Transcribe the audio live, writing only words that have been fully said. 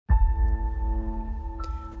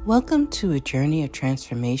Welcome to a journey of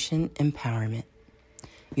transformation empowerment.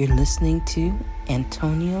 You're listening to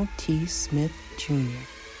Antonio T. Smith Jr.,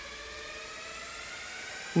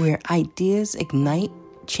 where ideas ignite,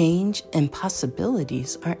 change, and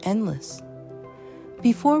possibilities are endless.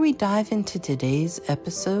 Before we dive into today's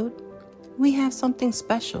episode, we have something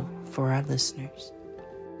special for our listeners.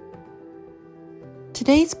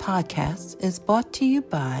 Today's podcast is brought to you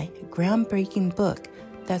by a groundbreaking book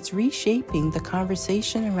that's reshaping the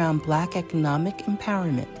conversation around Black economic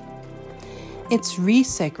empowerment. It's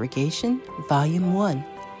Resegregation, Volume 1,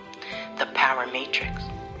 The Power Matrix,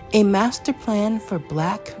 a master plan for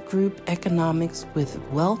Black group economics with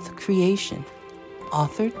wealth creation,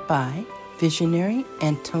 authored by visionary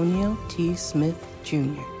Antonio T. Smith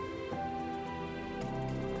Jr.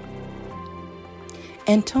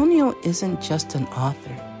 Antonio isn't just an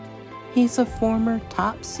author. He's a former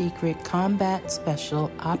top-secret combat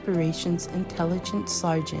special operations intelligence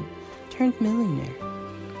sergeant turned millionaire.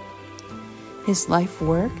 His life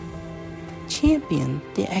work championed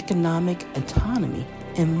the economic autonomy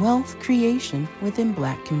and wealth creation within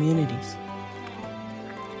Black communities.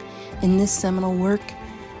 In this seminal work,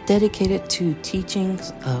 dedicated to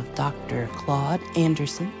teachings of Dr. Claude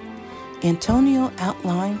Anderson, Antonio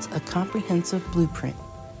outlines a comprehensive blueprint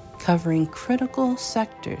covering critical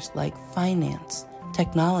sectors like finance,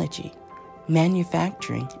 technology,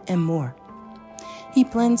 manufacturing, and more. He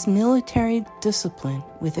blends military discipline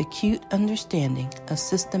with acute understanding of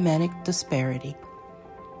systematic disparity.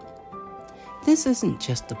 This isn't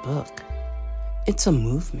just a book. It's a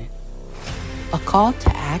movement, a call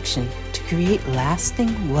to action to create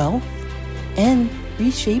lasting wealth and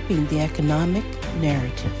reshaping the economic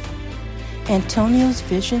narrative. Antonio's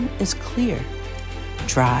vision is clear.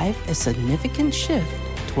 Drive a significant shift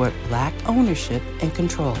toward Black ownership and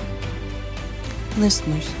control.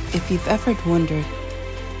 Listeners, if you've ever wondered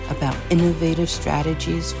about innovative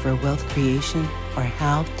strategies for wealth creation or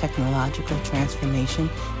how technological transformation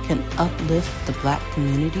can uplift the Black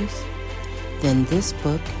communities, then this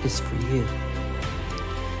book is for you.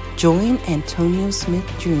 Join Antonio Smith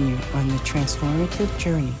Jr. on the transformative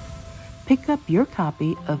journey. Pick up your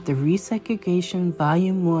copy of the Resegregation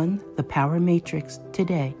Volume 1, The Power Matrix,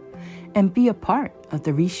 today and be a part of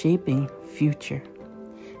the reshaping future.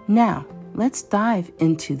 Now, let's dive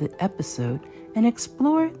into the episode and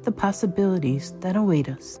explore the possibilities that await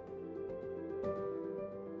us.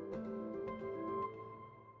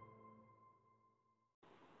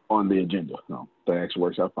 On the agenda. No, that actually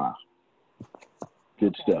works out fine.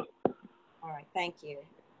 Good stuff. All right, thank you.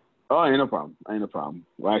 Oh, ain't no problem.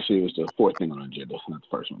 Well, actually, it was the fourth thing on the agenda, not the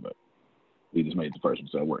first one, but we just made the first one,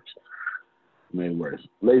 so it works. Made it worse.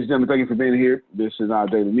 Ladies and gentlemen, thank you for being here. This is our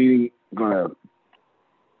daily meeting. I'm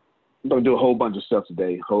gonna do a whole bunch of stuff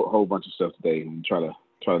today, and try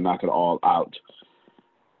to knock it all out.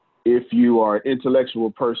 If you are an intellectual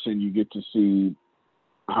person, you get to see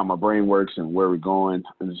how my brain works and where we're going,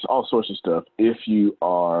 and there's all sorts of stuff. If you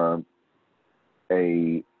are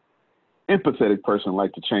a empathetic person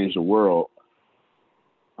like to change the world,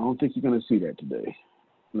 I don't think you're going to see that today.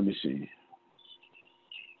 Let me see.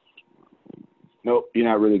 Nope, you're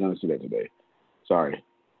not really going to see that today. Sorry.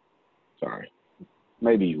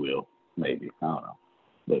 Maybe you will. Maybe. I don't know.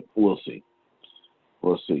 But we'll see.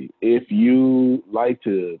 If you like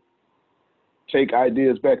to take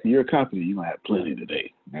ideas back to your company, you're going to have plenty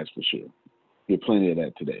today. That's for sure. Get plenty of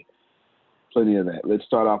that today. Plenty of that. Let's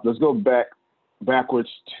start off. Let's go backwards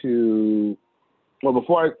to, well,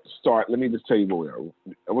 before I start, let me just tell you where we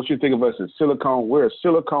are. I want you to think of us as we're a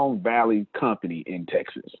Silicon Valley company in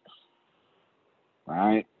Texas. All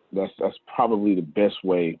right? That's probably the best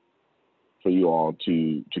way for you all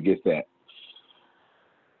to get that.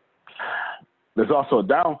 There's also a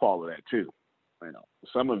downfall of that too. You know,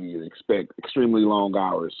 some of you expect extremely long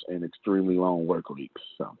hours and extremely long work weeks.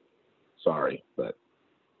 So sorry, but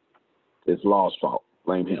it's law's fault.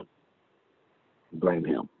 Blame him.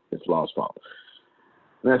 It's law's fault.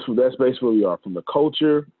 And that's basically where we are. From the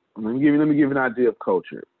culture, let me give you an idea of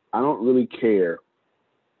culture. I don't really care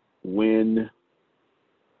when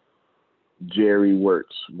Jerry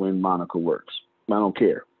works, when Monica works. I don't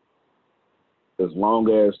care. As long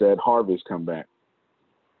as that harvest come back,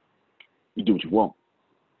 you do what you want.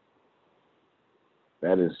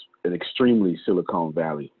 That is an extremely Silicon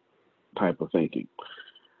Valley type of thinking.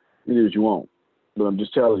 You do what you want. But I'm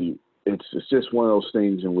just telling you, it's just one of those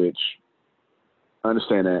things in which I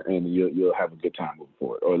understand that, and you'll have a good time moving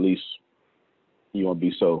forward, or at least you won't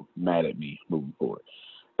be so mad at me moving forward.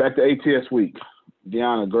 Back to ATS week.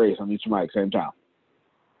 Deanna, Grace, I'll meet you, Mike, same time.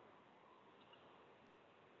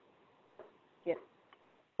 Yes.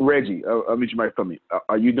 Reggie, I'll meet you right from me.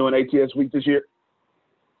 Are you doing ATS week this year?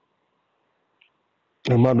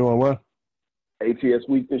 Am I doing what? ATS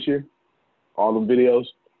week this year? All the videos?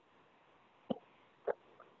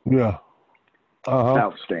 Yeah.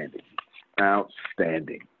 Outstanding.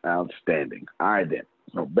 Outstanding. Outstanding. All right, then.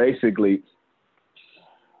 So basically,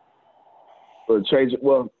 we'll change it.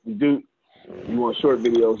 Well, you want short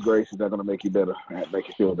videos, Grace? Is that going to make you better? Make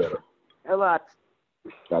you feel better? A lot.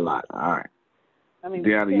 A lot. All right. I mean,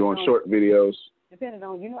 Deanna, you want short videos? Depending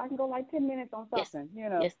on, I can go like 10 minutes on something,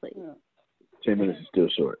 Yes, please. 10 minutes is still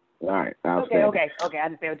short. All right. Outstanding. Okay. I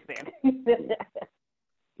understand what you're saying.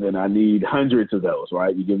 Then I need hundreds of those,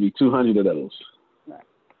 right? You give me 200 of those. Right.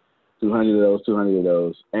 200 of those, 200 of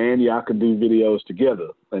those. And y'all can do videos together,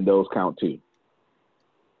 and those count too.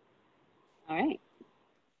 All right.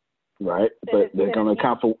 Right? But they're going to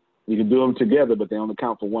count for, you can do them together, but they only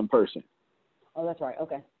count for one person. Oh, that's right.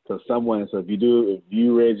 Okay. So if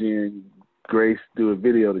you, Reggie, and Grace do a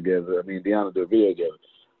video together, Deanna do a video together,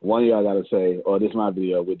 one of y'all got to say, oh, this is my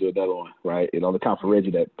video, we'll do another one, right? It only count for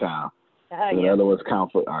Reggie that time. And the other ones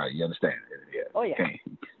count for, all right, you understand. Yeah. Oh, yeah.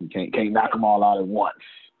 You can't knock them all out at once.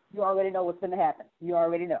 You already know what's going to happen. You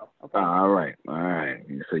already know. Okay. All right.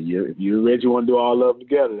 So if you and Reggie want to do all of them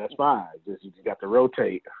together, that's fine. Just you got to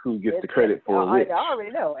rotate who gets the credit for which. I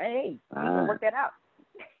already know. Hey, you can work that out.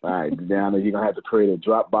 All right. Down there, you're going to have to create a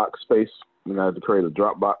Dropbox space. You're going to have to create a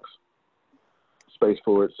Dropbox space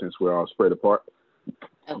for it since we're all spread apart.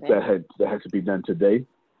 Okay. That has to be done today.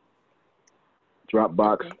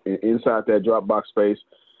 Dropbox, inside that Dropbox space,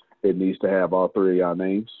 it needs to have all three of y'all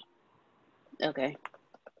names. Okay.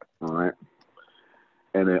 All right.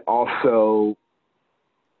 And then also,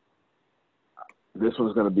 this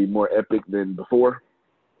one's going to be more epic than before.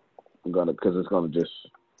 Because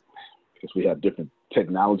we have different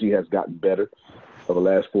technology has gotten better over the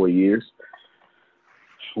last 4 years.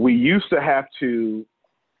 We used to have to,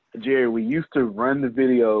 Jerry, run the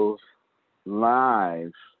videos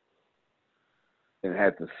live and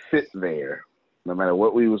had to sit there, no matter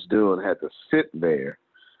what we was doing, had to sit there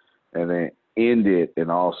and then end it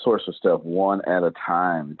and all sorts of stuff one at a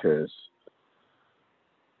time because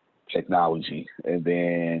technology. And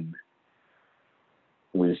then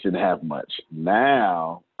we just didn't have much.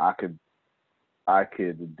 Now I could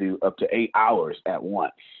do up to 8 hours at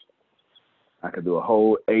once. I could do a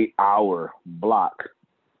whole 8-hour block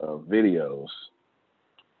of videos,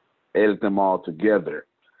 edit them all together,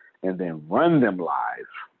 and then run them live.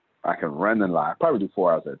 I can run them live. Probably do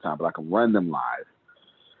 4 hours at a time, but I can run them live.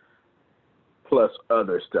 Plus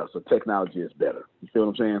other stuff. So technology is better. You feel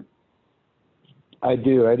what I'm saying? I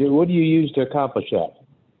do. What do you use to accomplish that?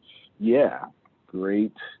 Yeah.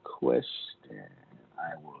 Great question.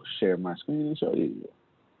 I will share my screen and show you.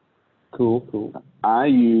 Cool.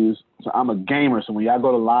 I'm a gamer, so when y'all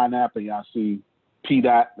go to Line App and y'all see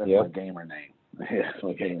P-Dot, that's my gamer name. That's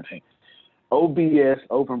my gamer name. OBS,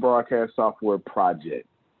 Open Broadcast Software Project,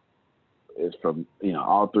 is from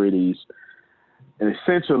all three of these, and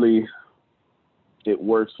essentially it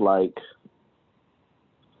works like.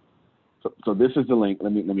 So this is the link.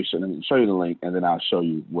 Let me show you the link, and then I'll show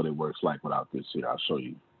you what it works like without this here. I'll show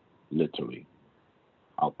you literally.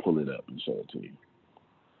 I'll pull it up and show it to you.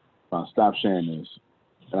 I'll stop sharing this,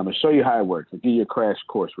 and I'm gonna show you how it works. I'll give you a crash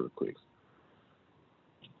course real quick.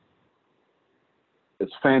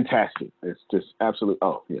 It's fantastic. It's just absolute.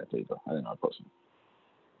 Oh, yeah, there you go. I didn't know I posted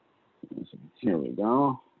it. Here we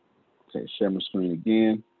go. Okay, share my screen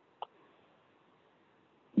again.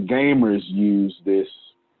 Gamers use this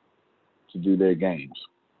to do their games.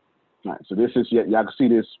 All right, so this is, y'all can see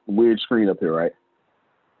this weird screen up here, right?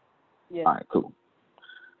 Yeah. All right, cool.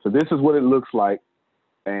 So this is what it looks like.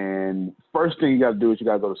 And first thing you got to do is you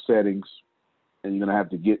got to go to settings, and you're going to have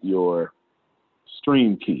to get your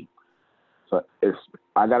stream key. So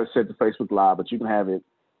I got it set to Facebook Live, but you can have it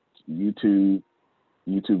YouTube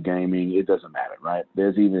Gaming. It doesn't matter, right?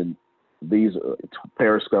 There's even these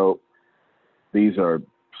Periscope. These are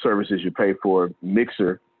services you pay for.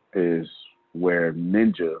 Mixer is where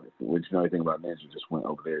Ninja, which you know anything about Ninja, just went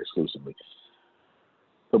over there exclusively.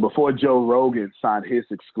 So before Joe Rogan signed his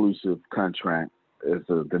exclusive contract as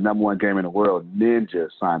the number one gamer in the world, Ninja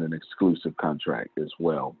signed an exclusive contract as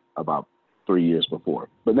well about 3 years before.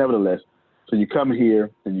 But nevertheless, so you come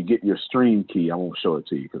here and you get your stream key. I won't show it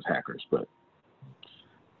to you because hackers, but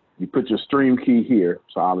you put your stream key here.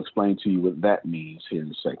 So I'll explain to you what that means here in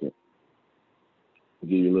a second. I'll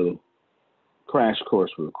give you a little crash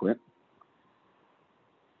course real quick.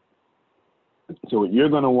 So what you're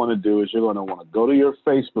going to want to do is you're going to want to go to your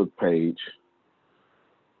Facebook page.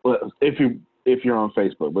 Well, if you're on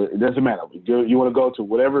Facebook, but it doesn't matter. You want to go to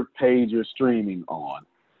whatever page you're streaming on,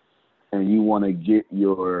 and you want to get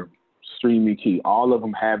your streaming key. All of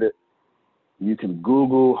them have it. You can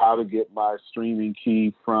Google how to get my streaming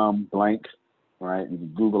key from blank, right? You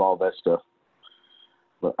can Google all that stuff.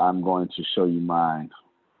 But I'm going to show you mine.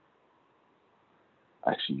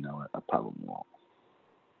 Actually, you know what? I probably won't.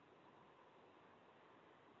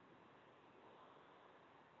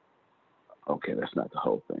 Okay, that's not the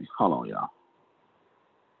whole thing. Hold on, y'all.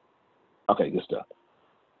 Okay, good stuff.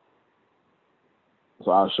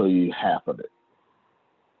 So I'll show you half of it.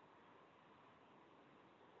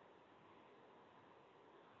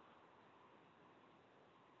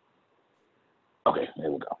 Okay,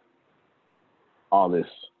 there we go. All this.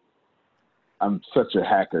 I'm such a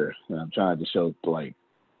hacker, and I'm trying to show like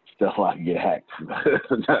stuff I can get hacked.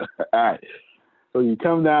 All right. So you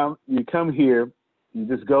come down, you come here, you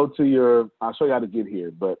just go to your, I'll show you how to get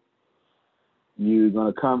here, but you're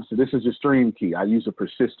gonna come, so this is your stream key. I use a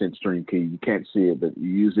persistent stream key. You can't see it, but you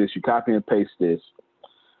use this, you copy and paste this,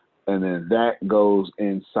 and then that goes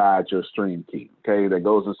inside your stream key, okay? That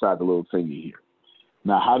goes inside the little thingy here.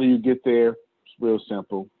 Now, how do you get there? It's real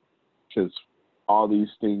simple, because all these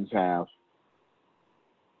things have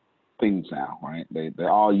things now, right? They're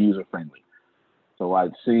all user-friendly. So while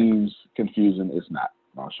it seems confusing, it's not.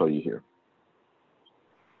 I'll show you here.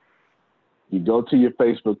 You go to your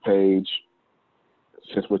Facebook page,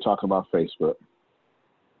 since we're talking about Facebook.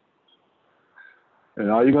 And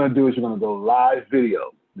all you're gonna do is you're gonna go live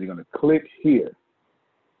video. You're gonna click here.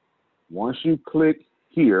 Once you click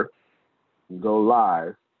here and go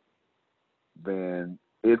live, then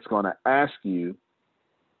it's gonna ask you,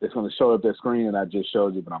 it's gonna show up that screen that I just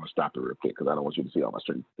showed you, but I'm gonna stop it real quick because I don't want you to see all my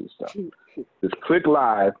stream stuff. Just click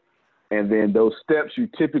live, and then those steps you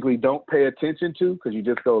typically don't pay attention to because you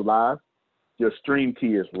just go live, your stream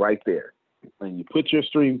key is right there. And you put your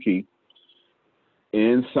stream key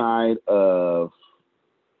inside of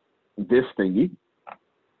this thingy,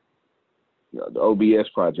 the OBS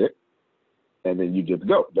project, and then you get to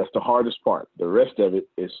go. That's the hardest part. The rest of it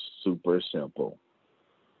is super simple.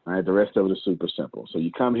 All right, the rest of it is super simple. So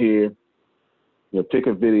you come here, you'll pick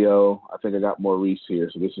a video. I think I got Maurice here,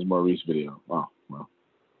 so this is Maurice's video. Oh, well,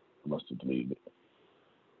 I must have deleted it.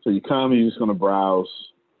 So you come, you're just gonna browse,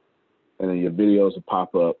 and then your videos will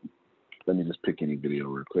pop up. Let me just pick any video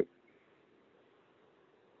real quick.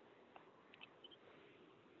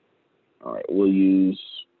 All right, we'll use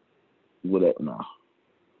whatever. No.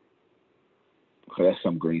 Okay, that's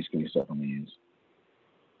some green screen stuff I'm gonna use.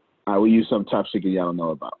 All right, we'll use some top secret y'all don't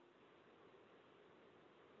know about.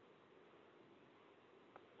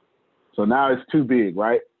 So now it's too big,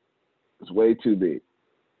 right? It's way too big.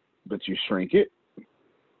 But you shrink it.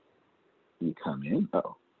 You come in.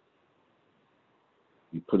 Uh-oh.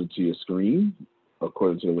 You put it to your screen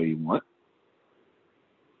according to the way you want.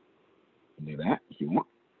 Do that if you want.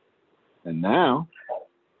 And now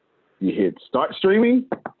you hit start streaming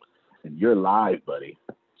and you're live, buddy.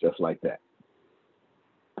 Just like that.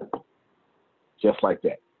 Just like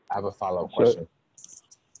that. I have a follow-up question.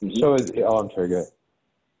 So is, oh, I'm sorry, go ahead.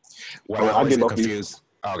 What I always get confused.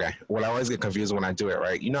 Okay. What I always get confused when I do it,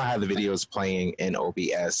 right? You know how the video is playing in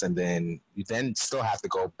OBS, and then you then still have to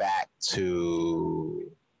go back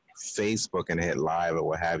to Facebook and hit live or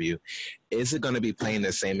what have you. Is it going to be playing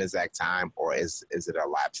the same exact time, or is it a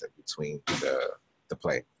lapse in between the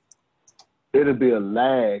play? It'll be a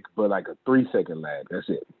lag, but like a 3-second lag. That's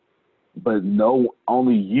it. But no,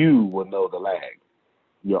 only you will know the lag.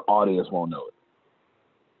 Your audience won't know it.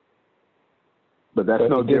 But that's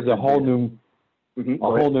no different. There's a whole new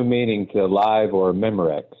whole new meaning to live or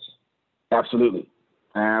Memorex. Absolutely.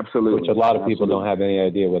 Absolutely. Which a lot of people don't have any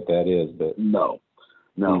idea what that is, but no.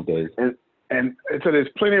 These days. And so there's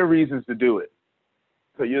plenty of reasons to do it.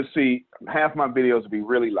 So you'll see half my videos will be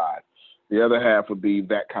really live. The other half would be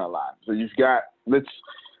that kind of live. So you've got,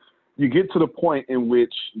 you get to the point in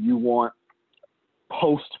which you want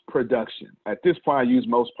post-production. At this point, I use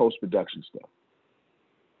most post-production stuff.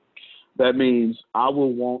 That means I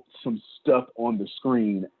will want some stuff on the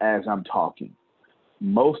screen as I'm talking.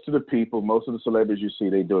 Most of the people, most of the celebrities you see,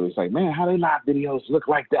 they do it. It's like, man, how they live videos look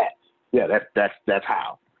like that? Yeah, that's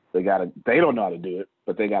how. They don't know how to do it,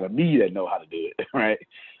 but they got a me that know how to do it, right?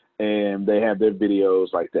 And they have their videos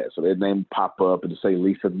like that. So their name pop up and say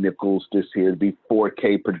Lisa Nichols, this here, be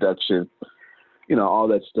 4K production, you know, all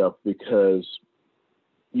that stuff, because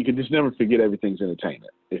you can just never forget everything's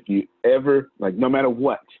entertainment. If you ever, like, no matter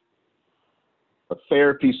what, a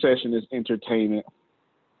therapy session is entertainment,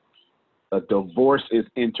 a divorce is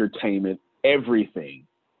entertainment, everything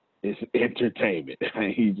is entertainment.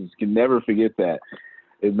 You just can never forget that.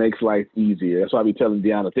 It makes life easier. That's why I be telling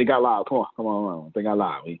Deanna, think out loud. Come on. Think out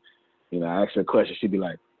loud. I ask her a question. She'd be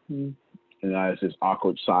like, And it's just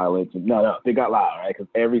awkward silence. No, they got loud, right? Because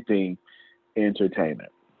everything entertainment.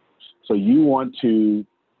 So you want to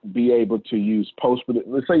be able to use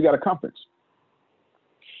let's say you got a conference.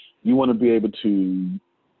 You want to be able to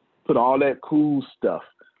put all that cool stuff.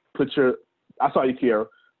 I saw you, Kiara.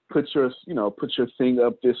 Put your thing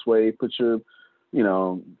up this way. Put your,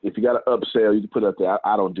 if you got an upsell, you can put it up there.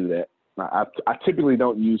 I don't do that. I typically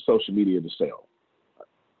don't use social media to sell.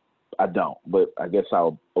 I don't, but I guess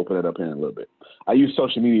I'll open it up in a little bit. I use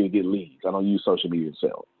social media to get leads. I don't use social media to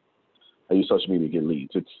sell. I use social media to get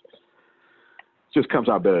leads. It just comes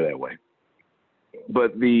out better that way.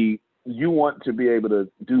 But you want to be able to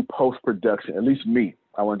do post-production, at least me.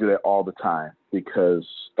 I want to do that all the time because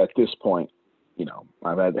at this point,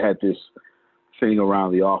 I've had this thing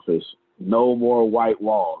around the office, no more white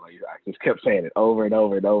walls. I just kept saying it over and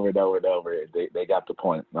over and over and over and over. They got the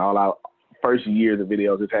point. All our first year of the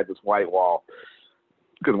videos just had this white wall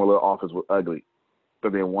because my little office was ugly.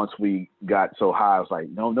 But then once we got so high, I was like,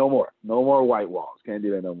 no more white walls. Can't do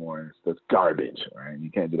that no more. That's garbage, right? You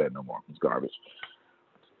can't do that no more. It's garbage.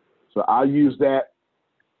 So I'll use that.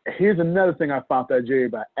 Here's another thing I found out, Jerry,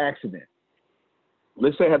 by accident.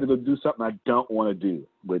 Let's say I have to go do something I don't want to do,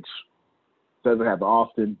 which doesn't happen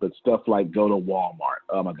often, but stuff like go to Walmart.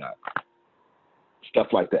 Oh, my God. Stuff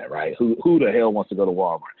like that, right? Who the hell wants to go to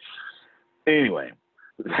Walmart? Anyway,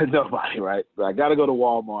 nobody, right? So I got to go to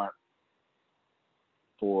Walmart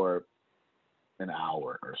for an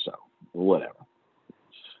hour or so, or whatever.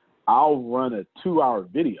 I'll run a 2-hour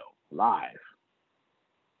video live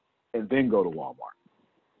and then go to Walmart.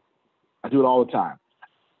 I do it all the time.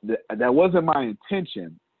 That wasn't my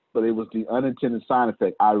intention, but it was the unintended side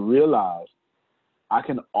effect. I realized I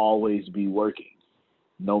can always be working,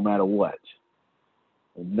 no matter what.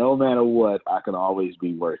 No matter what, I can always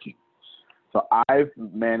be working. So I've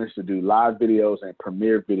managed to do live videos and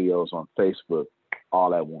premiere videos on Facebook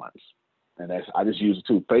all at once. And I just use it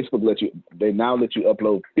too. Facebook they now let you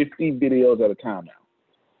upload 50 videos at a time now.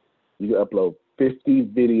 You can upload 50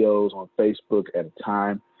 videos on Facebook at a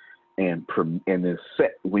time and then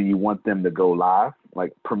set when you want them to go live.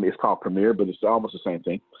 Like it's called Premiere, but it's almost the same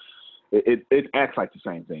thing. It acts like the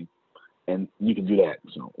same thing. And you can do that.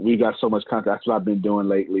 So we got so much content. That's what I've been doing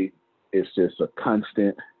lately. It's just a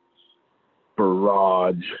constant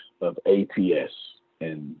barrage of ATS.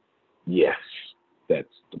 And yes, that's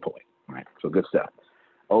the point. All right. So good stuff.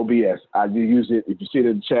 OBS, I do use it. If you see it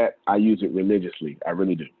in the chat, I use it religiously. I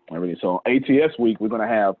really do. So on ATS week, we're going to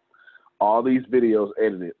have all these videos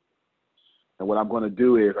edited. And what I'm going to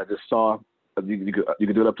do is I just saw, you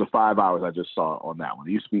can do it up to 5 hours. I just saw on that one.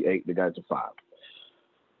 It used to be 8. They got it to 5.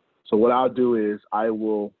 So what I'll do is I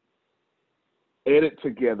will edit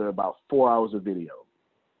together about 4 hours of video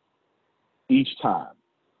each time.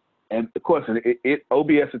 And of course,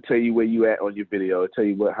 OBS will tell you where you at on your video. It'll tell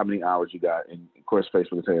you how many hours you got. And of course,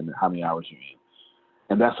 Facebook will tell you how many hours you're in.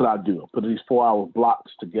 And that's what I'll do. I'll put these 4-hour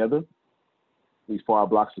blocks together.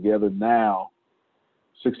 Now,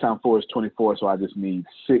 6 times 4 is 24. So I just need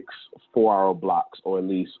 6 4-hour blocks, or at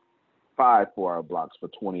least 5 4-hour blocks for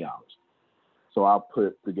 20 hours. So I'll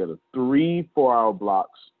put together 3 4-hour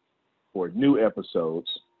blocks for new episodes.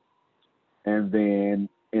 And then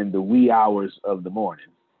in the wee hours of the morning,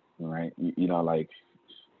 right? Like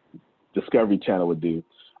Discovery Channel would do,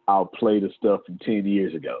 I'll play the stuff from 10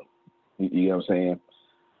 years ago. You know what I'm saying?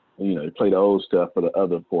 You play the old stuff for the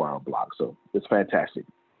other 4-hour blocks. So it's fantastic.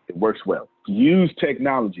 It works well. Use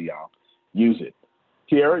technology, y'all. Use it.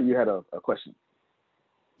 Kiara, you had a question.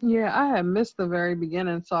 Yeah, I had missed the very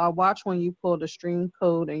beginning. So I watched when you pulled the stream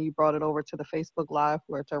code and you brought it over to the Facebook Live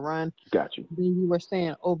for it to run. Got you. Then you were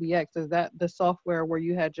saying OBX. Is that the software where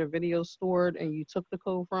you had your videos stored and you took the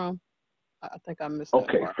code from? I think I missed that.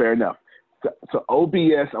 Okay, fair enough. So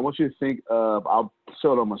OBS, I want you to think of, I'll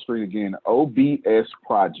show it on my screen again. OBS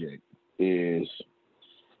project is,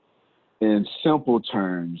 in simple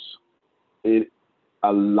terms, it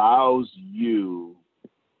allows you,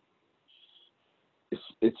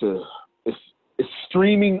 it's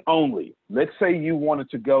streaming only. Let's say you wanted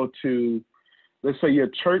to go to, let's say your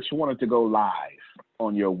church wanted to go live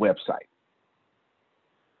on your website.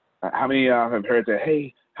 How many of y'all have heard that?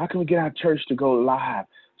 Hey, how can we get our church to go live?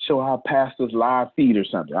 Show our pastors live feed or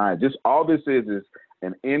something. All right, all this is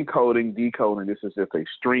an encoding, decoding. This is just a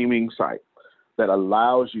streaming site that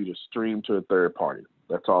allows you to stream to a third party.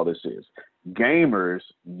 That's all this is. Gamers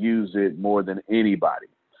use it more than anybody.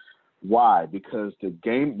 Why? Because the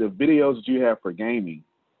videos that you have for gaming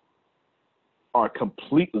are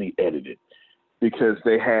completely edited, because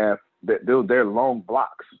they're long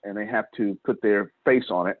blocks and they have to put their face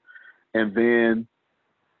on it, and then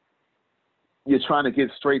you're trying to get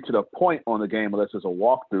straight to the point on the game unless it's a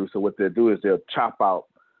walkthrough. So what they'll do is they'll chop out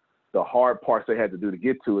the hard parts they had to do to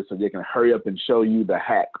get to it so they can hurry up and show you the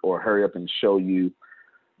hack or hurry up and show you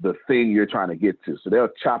the thing you're trying to get to. So they'll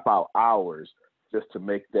chop out hours just to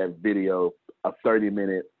make that video a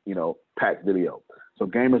 30-minute, packed video. So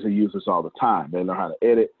gamers use this all the time. They learn how to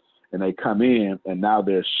edit, and they come in, and now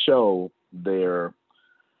they show their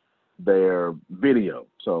video.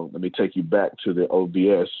 So let me take you back to the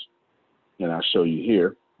OBS, and I'll show you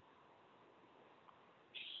here.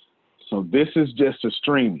 So this is just a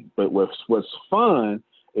streaming, but what's fun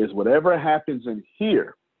is whatever happens in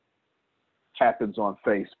here happens on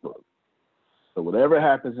Facebook. So whatever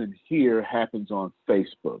happens in here happens on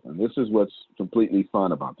Facebook, and this is what's completely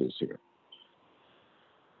fun about this here.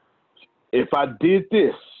 If I did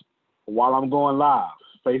this while I'm going live,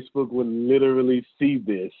 Facebook would literally see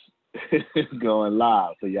this going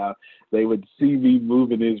live. So they would see me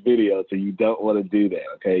moving this video. So you don't want to do that,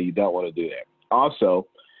 okay? You don't want to do that. Also,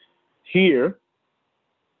 here,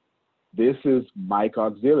 this is mic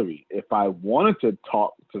auxiliary. If I wanted to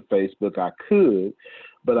talk to Facebook, I could,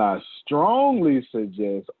 but I strongly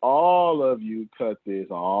suggest all of you cut this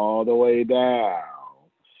all the way down.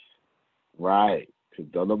 Right,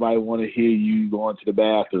 because don't nobody want to hear you going to the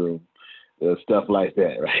bathroom, stuff like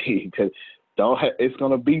that, right? Because it's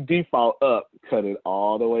going to be default up, cut it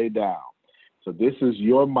all the way down. So this is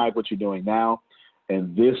your mic, what you're doing now,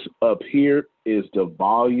 and this up here is the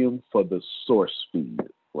volume for the source feed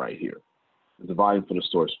right here. The volume for the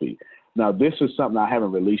source feed. Now, this is something I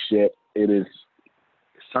haven't released yet. It is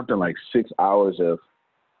something like 6 hours of,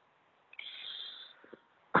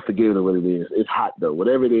 I forget what it is. It's hot though.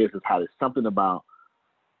 Whatever it is, it's hot. It's something about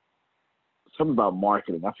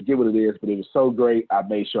marketing. I forget what it is, but it was so great. I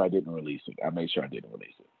made sure I didn't release it. Made sure I didn't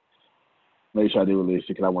release it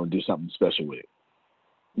because I want to do something special with it.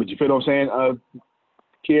 But you feel what I'm saying,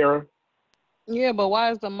 Kiara? Yeah, but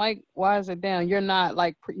why is the mic? Why is it down? You're not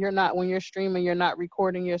when you're streaming. You're not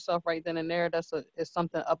recording yourself right then and there. Is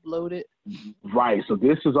something uploaded. Right. So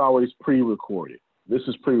this is always pre-recorded.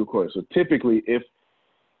 So typically,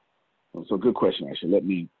 good question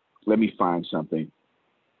actually. Let me find something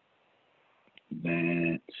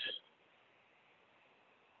that.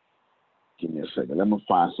 Give me a second. Let me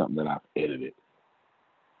find something that I've edited.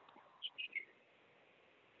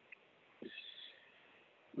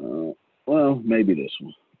 Well, maybe this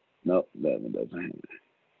one. Nope, that one doesn't have it.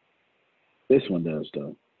 This one does,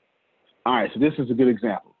 though. All right, so this is a good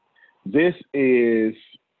example. This is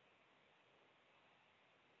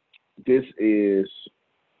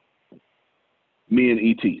me and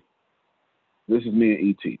E.T. This is me and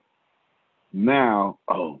E.T. Now,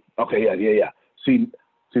 okay, yeah. See,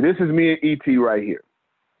 this is me and E.T. right here.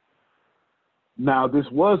 Now, this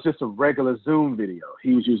was just a regular Zoom video.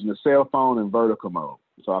 He was using a cell phone in vertical mode.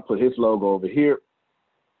 So I put his logo over here.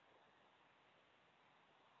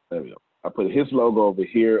 There we go. I put his logo over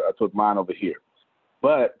here. I put mine over here.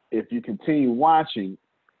 But if you continue watching,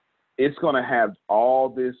 it's going to have all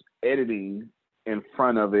this editing in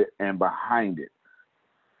front of it and behind it.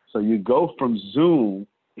 So you go from Zoom,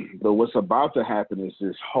 but what's about to happen is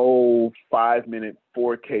this whole 5-minute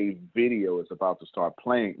 4K video is about to start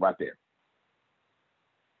playing right there.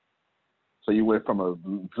 So you went from a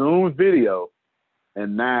Zoom video,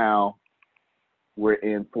 and now we're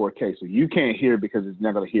in 4K. So you can't hear it because it's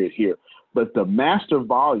not going to hear it here. But the master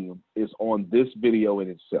volume is on this video in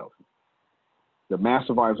itself. The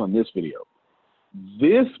master volume is on this video.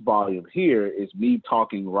 This volume here is me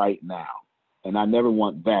talking right now. And I never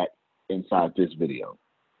want that inside this video.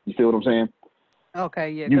 You see what I'm saying?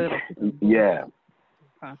 Okay, yeah. Yeah.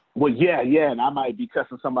 Okay. Well, yeah, and I might be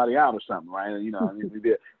cussing somebody out or something, right? You know, we'd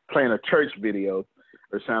be playing a church video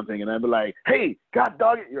or something, and I'd be like, "Hey, God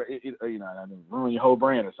dog it," you know, and I'd ruin your whole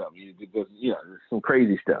brand or something. Because some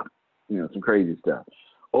crazy stuff, some crazy stuff.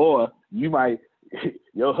 Or you might,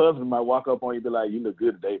 your husband might walk up on you and be like, "You look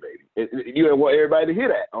good today, baby." You don't want everybody to hear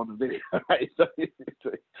that on the video, right? So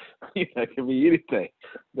it can be anything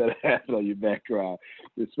that happens on your background,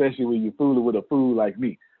 especially when you're fooling with a fool like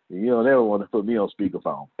me. You don't ever want to put me on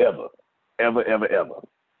speakerphone, ever.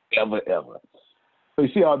 So you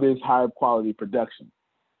see all this high quality production.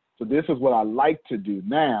 So this is what I like to do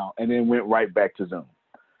now, and then went right back to Zoom.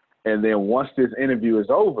 And then once this interview is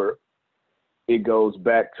over, it goes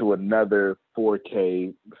back to another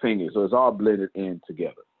 4K thingy. So it's all blended in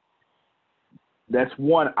together. That's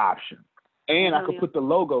one option. And I could put the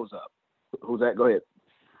logos up. Who's that? Go ahead.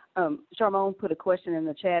 Charmone put a question in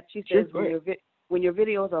the chat. She says, when your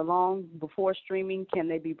videos are long before streaming, can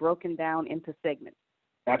they be broken down into segments?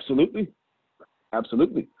 Absolutely.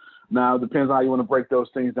 Now, it depends on how you want to break those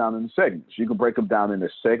things down into segments. You can break them down into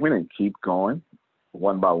segment and keep going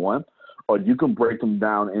one by one, or you can break them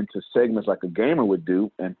down into segments like a gamer would do.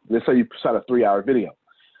 And let's say you shot a 3-hour video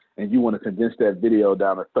and you want to condense that video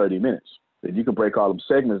down to 30 minutes. Then you can break all them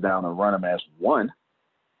segments down and run them as one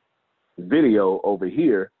video over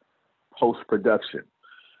here, post-production.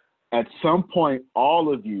 At some point,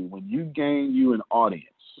 all of you, when you gain you an audience,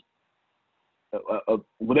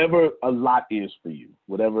 whatever a lot is for you,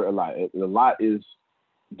 whatever a lot is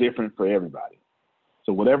different for everybody.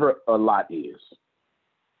 So whatever a lot is,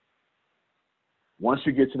 once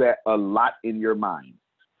you get to that a lot in your mind,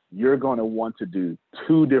 you're going to want to do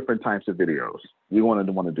 2 different types of videos. You're going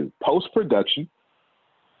to want to do post-production,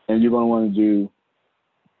 and you're going to want to do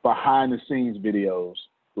behind-the-scenes videos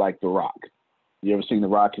like The Rock. You ever seen The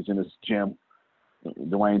Rock? He's in his gym.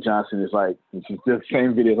 Dwayne Johnson is like, it's the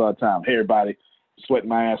same videos all the time. Hey, everybody, sweating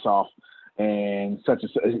my ass off, and such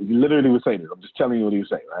and such. He literally would say this. I'm just telling you what he would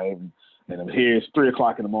say, right? And I'm here, it's 3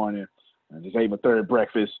 o'clock in the morning. I just ate my 3rd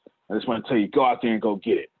breakfast. I just want to tell you, go out there and go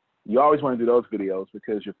get it. You always want to do those videos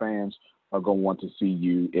because your fans are going to want to see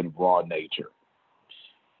you in raw nature.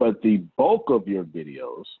 But the bulk of your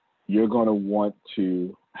videos, you're going to want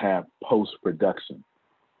to have post-production.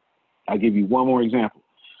 I'll give you one more example.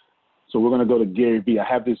 So we're going to go to Gary Vee. I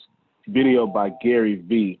have this video by Gary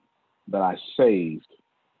Vee that I saved.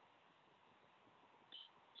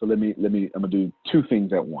 So I'm going to do 2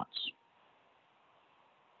 things at once.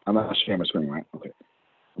 I'm not sharing my screen, right? Okay.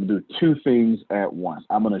 I'm going to do 2 things at once.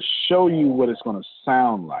 I'm going to show you what it's going to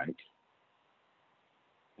sound like.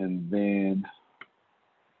 And then,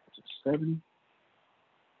 is it 70?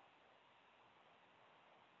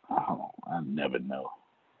 Oh, I never know.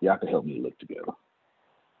 Y'all can help me look together.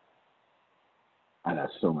 I got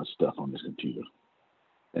so much stuff on this computer.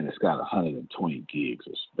 And it's got 120 gigs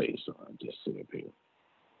of space on it. Just sit up here.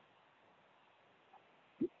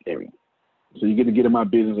 There we go. So you get to get in my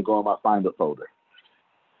business and go in my Finder folder.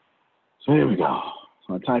 So here we go.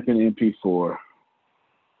 So I type in MP4.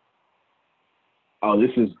 Oh,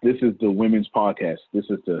 this is the women's podcast. This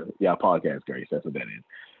is the podcast, Grace. That's what that is.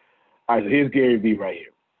 All right, so here's Gary Vee right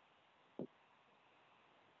here.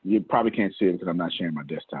 You probably can't see it because I'm not sharing my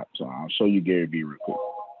desktop. So I'll show you Gary Vee real quick.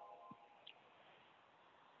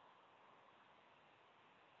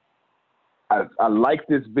 I like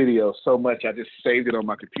this video so much, I just saved it on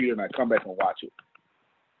my computer and I come back and watch it.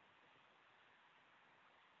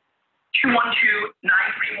 212-931-5731.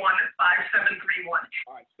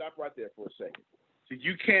 All right, stop right there for a second. So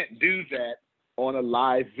you can't do that on a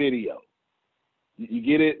live video. You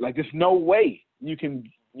get it? Like, there's no way you can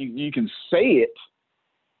say it,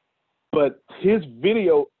 but his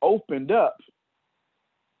video opened up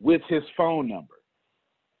with his phone number.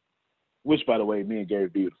 Which, by the way, me and Gary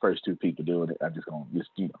Vee were the first 2 people doing it. I'm just going to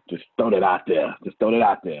just throw that out there. Just throw it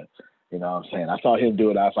out there. You know what I'm saying? I saw him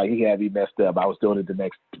do it. I was like, he had me messed up. I was doing it the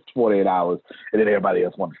next 48 hours, and then everybody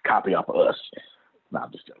else wanted to copy off of us. No,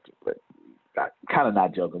 I'm just joking. But kind of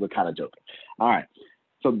not joking. We're kind of joking. All right.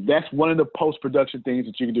 So that's one of the post-production things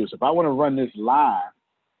that you can do. So if I want to run this live,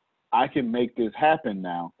 I can make this happen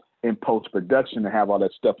now in post-production and have all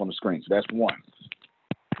that stuff on the screen. So that's one.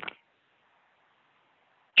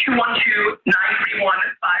 212-931-5731.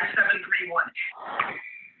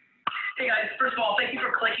 Hey guys, first of all, thank you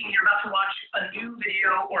for clicking. You're about to watch a new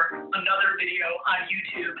video or another video on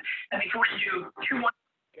YouTube. And before you do,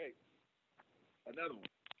 Okay, another one.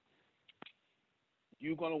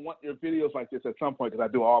 You're going to want your videos like this at some point because I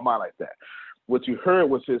do all mine like that. What you heard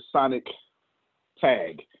was his sonic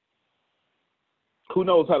tag. Who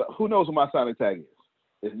knows what my sonic tag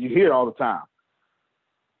is? You hear it all the time.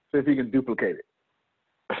 See if you can duplicate it.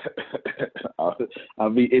 I'll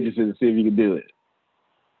be interested to see if you can do it.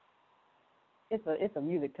 It's a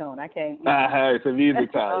music tone. I can't. It's a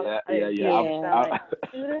music tone. Yeah.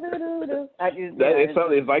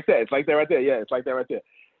 It's like that. It's like that right there. Yeah, it's like that right there.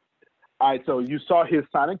 All right. So you saw his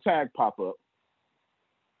sonic tag pop up.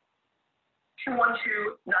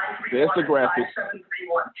 212-931-5731. There's the graphics.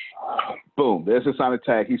 Boom. There's the sonic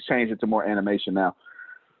tag. He's changed it to more animation now.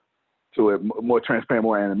 To a more transparent,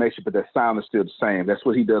 more animation, but that sound is still the same. That's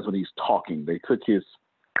what he does when he's talking. They took his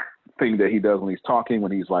thing that he does when he's talking,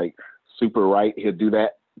 when he's like super right, he'll do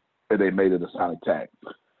that, and they made it a sonic tag.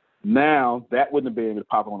 Now, that wouldn't have been able to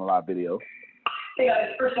pop on a live video. Hey guys,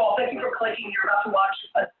 first of all, thank you for clicking. You're about to watch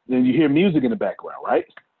Then you hear music in the background, right?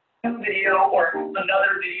 new video or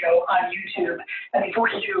another video on YouTube. And before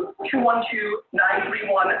you do,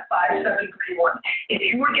 212-931-5731. If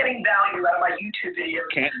you are getting value out of my YouTube videos,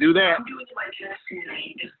 can't do that. I'm doing to my Jets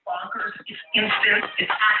community is bonkers, it's instant,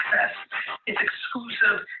 it's access, it's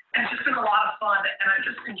exclusive, and it's just been a lot of fun, and I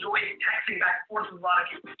just enjoyed texting back and forth with a lot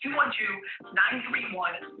of you.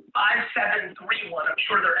 212-931-5731. I'm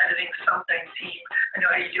sure they're editing something, team. I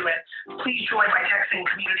know how you do it. Please join my texting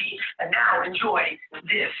community, and now enjoy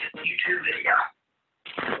this YouTube video.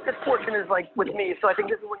 This portion is like with me, so I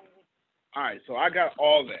think this is what you need. All right, so I got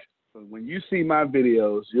all that. So when you see my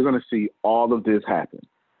videos, you're going to see all of this happen.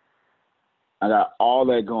 I got all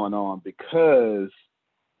that going on because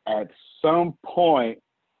at some point,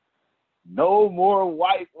 no more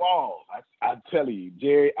white walls. I'm telling you,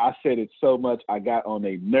 Jerry, I said it so much I got on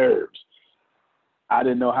their nerves. I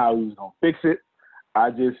didn't know how he was going to fix it.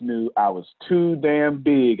 I just knew I was too damn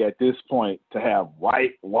big at this point to have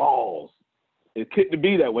white walls. It couldn't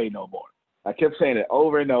be that way no more. I kept saying it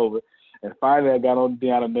over and over, and finally I got on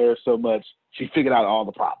down the nerves so much, she figured out all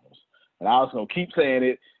the problems. And I was going to keep saying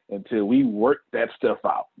it until we worked that stuff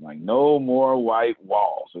out. Like, no more white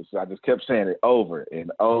walls. So I just kept saying it over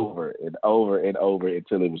and over and over and over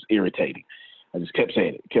until it was irritating. I just kept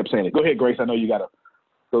saying it. Go ahead, Grace. I know you got to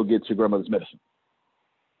go get your grandmother's medicine.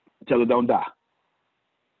 Tell her don't die.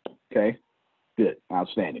 Okay? Good.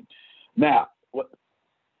 Outstanding. Now,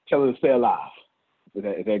 tell her to stay alive. Is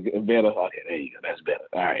that better? Okay, there you go. That's better.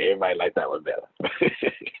 All right, everybody like that one better.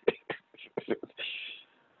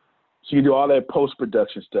 So you do all that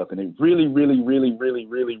post-production stuff, and it really, really, really, really,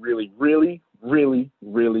 really, really, really, really,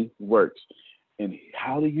 really works. And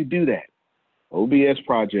how do you do that? OBS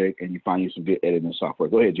project, and you find you some good editing software.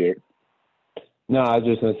 Go ahead, Jared. No, I was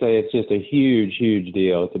just going to say it's just a huge, huge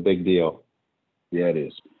deal. It's a big deal. Yeah, it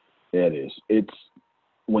is. Yeah, it is. It's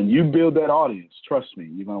when you build that audience, trust me,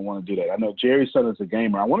 you're going to want to do that. I know Jerry's son is a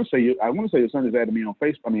gamer. I want to say your son has added me on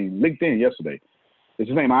LinkedIn yesterday. Is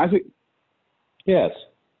his name Isaac? Yes.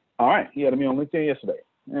 All right. He added me on LinkedIn yesterday.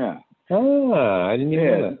 Yeah. Ah, I didn't even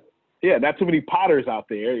know that. Yeah, not too many potters out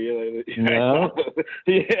there. No.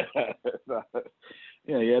 Yeah.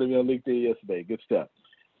 Yeah, he added me on LinkedIn yesterday. Good stuff.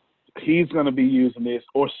 He's going to be using this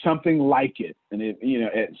or something like it. And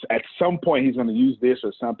at some point he's going to use this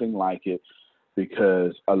or something like it,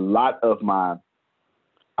 because a lot of I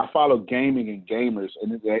follow gaming and gamers,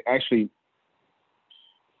 and it actually,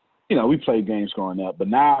 we played games growing up, but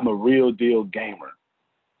now I'm a real deal gamer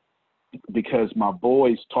because my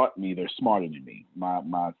boys taught me they're smarter than me. My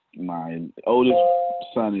oldest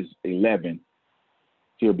son is 11.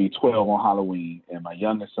 He'll be 12 on Halloween, and my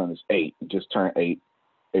youngest son is 8, just turned 8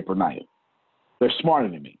 April 9th. They're smarter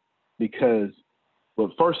than me because,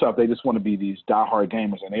 well, first off, they just want to be these diehard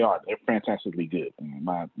gamers, and they are. They're fantastically good.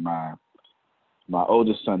 My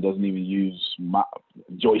oldest son doesn't even use my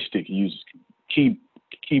joystick. He uses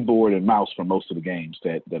keyboard and mouse for most of the games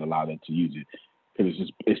that allow them to use it.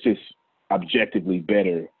 Because it's just objectively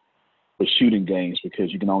better for shooting games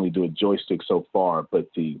because you can only do a joystick so far, but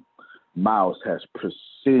the mouse has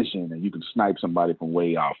precision and you can snipe somebody from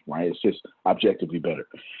way off, right? It's just objectively better.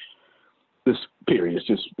 This period is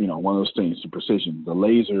just, one of those things, the precision, the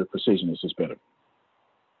laser precision is just better.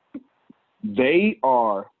 They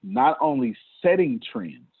are not only setting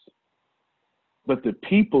trends, but the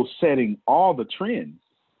people setting all the trends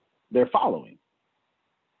they're following.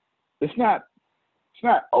 It's not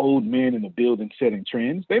old men in the building setting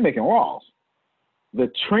trends. They're making walls.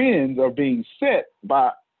 The trends are being set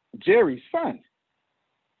by Jerry's son.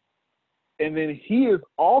 And then he is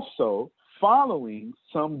also following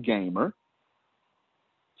some gamer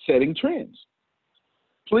setting trends.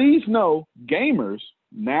 Please know, gamers,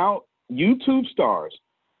 now YouTube stars,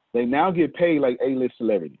 they now get paid like A-list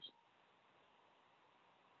celebrities.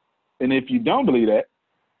 And if you don't believe that,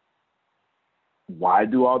 why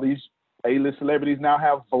do all these A-list celebrities now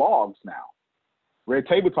have vlogs now? Red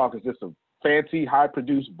Table Talk is just a fancy,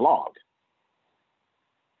 high-produced blog.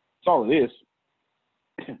 That's all it is.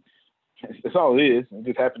 That's all it is. It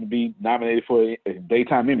just happened to be nominated for a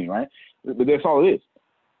Daytime Emmy, right? But that's all it is.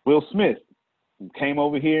 Will Smith came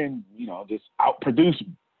over here and, just outproduced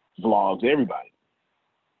vlogs, everybody.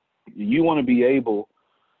 You want to be able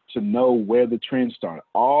to know where the trends start.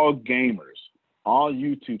 All gamers, all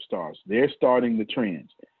YouTube stars, they're starting the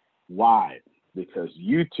trends. Why? Because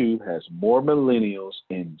YouTube has more millennials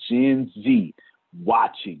and Gen Z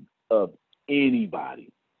watching of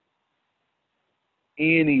anybody.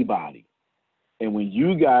 Anybody. And when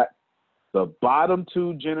you got the bottom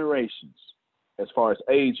two generations, as far as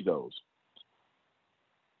age goes,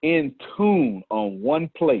 in tune on one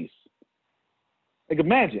place. Like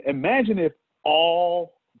imagine if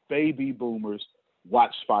all baby boomers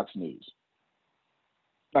watch Fox News.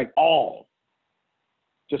 Like all.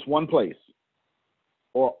 Just one place.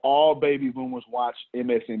 Or all baby boomers watch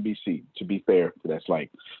MSNBC, to be fair. That's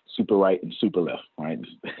like super right and super left, right?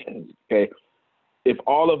 Okay. If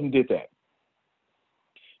all of them did that,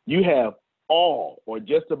 you have all, or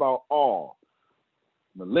just about all,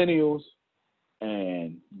 millennials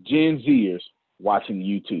and Gen Zers watching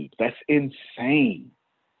YouTube. That's insane.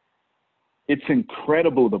 It's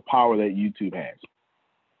incredible the power that YouTube has.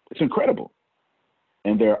 It's incredible.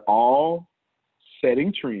 And they're all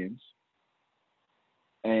setting trends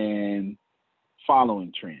and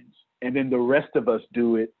following trends. And then the rest of us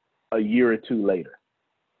do it a year or two later.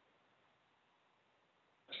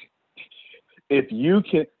 If you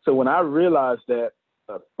can, so when I realized that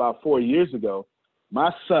about 4 years ago,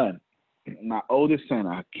 my son, my oldest son,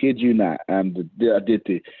 I kid you not, I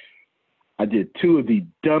did two of the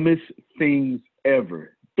dumbest things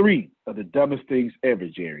ever. Three of the dumbest things ever,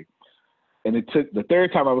 Jerry. And it took the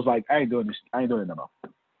third time I was like, I ain't doing this. I ain't doing it no more.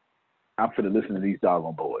 I'm finna listen to these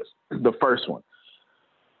doggone boys. The first one,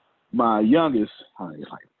 my youngest, I think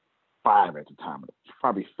it's like 5 at the time,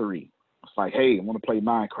 probably 3. It's like, hey, I want to play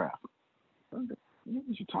Minecraft. What are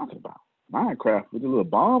you talking about? Minecraft with the little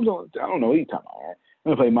bombs on it? I don't know what you're talking about. Right?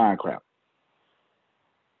 I'm gonna play Minecraft.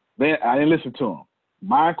 Then I didn't listen to him.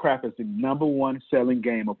 Minecraft is the #1 selling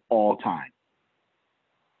game of all time.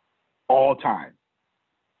 All time.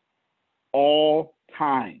 All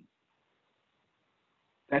time.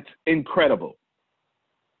 That's incredible.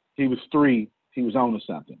 He was 3. He was on to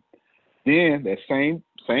something. Then that same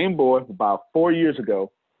boy, about 4 years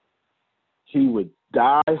ago, he would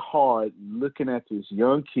die hard looking at this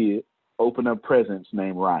young kid open up presents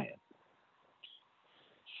named Ryan.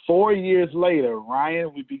 4 years later,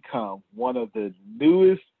 Ryan would become one of the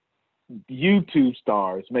newest YouTube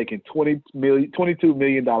stars, making $22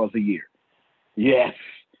 million a year. Yes.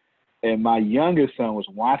 And my youngest son was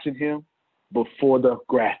watching him before the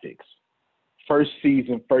graphics. First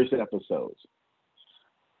season, first episodes.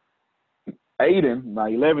 Aiden, my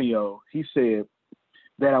 11-year-old, he said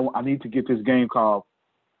that I need to get this game called,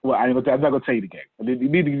 well, I'm not going to tell you the game. You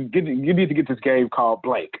need to get this game called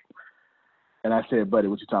blank. And I said, buddy,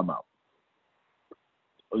 what you talking about?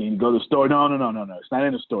 Oh, you can go to the store? No. It's not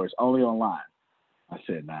in the store. It's only online. I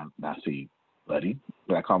said, now see, buddy.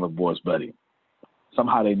 But I call my boys buddy.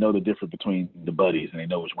 Somehow they know the difference between the buddies and they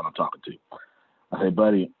know which one I'm talking to. I said,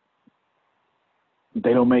 buddy,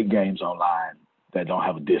 they don't make games online that don't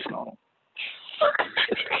have a disc on them.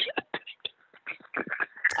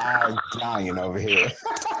 I'm dying over here.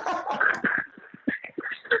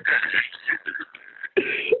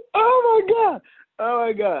 Oh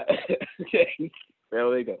my God. Okay. There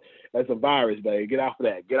we go. That's a virus, baby. Get off of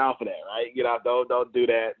that, right? Get off. Don't do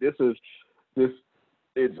that.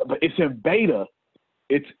 It's in beta.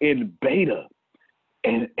 It's in beta.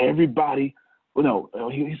 And everybody,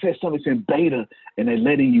 he said something, it's in beta and they're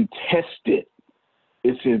letting you test it.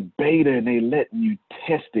 It's in beta and they're letting you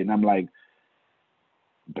test it. And I'm like,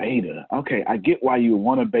 beta? Okay, I get why you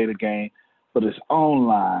want a beta game, but it's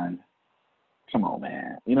online. Come on,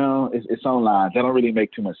 man. It's online. That don't really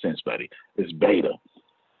make too much sense, buddy. It's beta.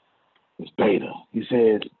 It's beta. He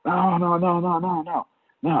said, no.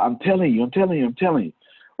 I'm telling you.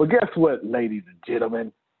 Well, guess what, ladies and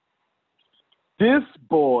gentlemen? This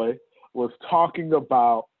boy was talking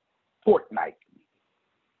about Fortnite.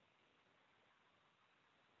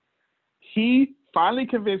 He finally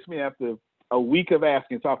convinced me after a week of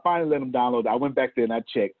asking, so I finally let him download it. I went back there and I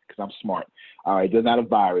checked because I'm smart. All right, there's not a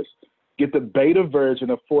virus. Get the beta version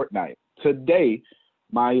of Fortnite. Today,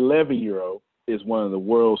 my 11-year-old is one of the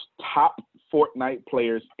world's top Fortnite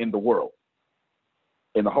players in the world,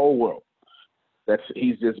 in the whole world.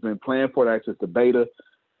 He's just been playing Fortnite since the beta,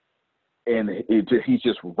 and he's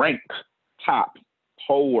just ranked top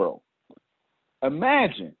whole world.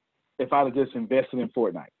 Imagine if I'd have just invested in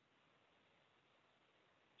Fortnite.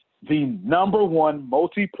 The #1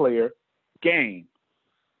 multiplayer game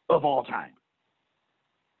of all time.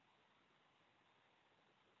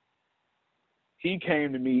 He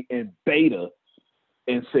came to me in beta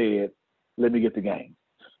and said, let me get the game.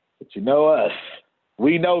 But you know us.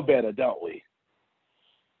 We know better, don't we?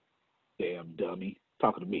 Damn dummy.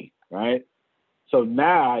 Talking to me, right? So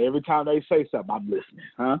now, every time they say something, I'm listening.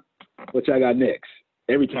 Huh? What y'all got next?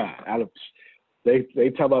 Every time. They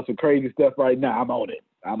tell about some crazy stuff right now. I'm on it.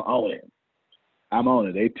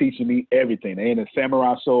 They teaching me everything. They in the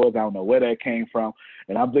samurai swords. I don't know where that came from.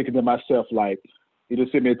 And I'm thinking to myself, like, he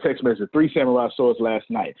just sent me a text message, 3 samurai swords last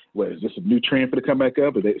night. What, is this a new trend for to come back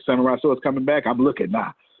up? Are the samurai swords coming back? I'm looking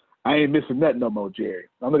now. I ain't missing nothing no more, Jerry.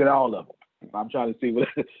 I'm looking at all of them. I'm trying to see what,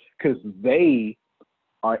 because they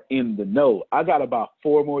are in the know. I got about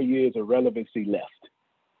 4 more years of relevancy left.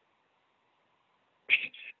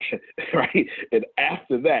 Right? And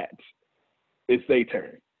after that, it's their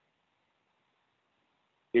turn.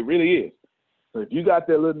 It really is. So if you got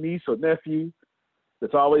that little niece or nephew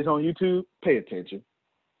that's always on YouTube, pay attention.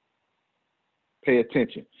 Pay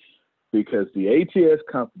attention. Because the ATS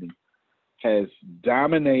company has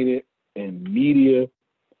dominated in media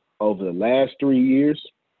over the last 3 years,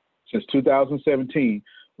 since 2017,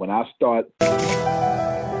 when I start.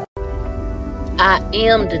 I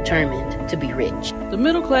am determined to be rich. The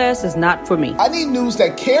middle class is not for me. I need news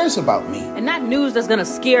that cares about me. And not news that's gonna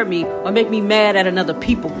scare me or make me mad at another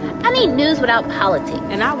people group. I need news without politics.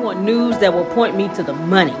 And I want news that will point me to the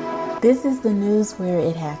money. This is the news where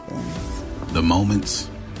it happens. The moments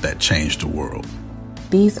that change the world.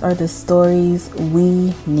 These are the stories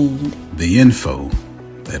we need. The info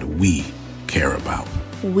that we care about.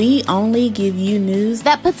 We only give you news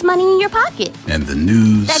that puts money in your pocket. And the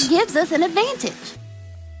news that gives us an advantage.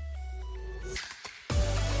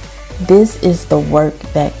 This is the work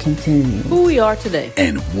that continues. Who we are today.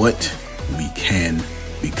 And what we can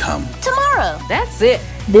become tomorrow. That's it.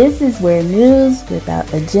 This is where news without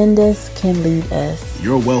agendas can lead us.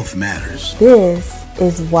 Your wealth matters. This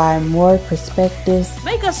is why more perspectives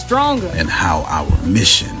make us stronger. And how our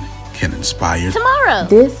mission can inspire tomorrow.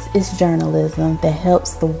 This is journalism that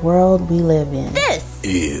helps the world we live in. This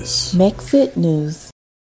is Mexit News.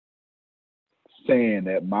 Saying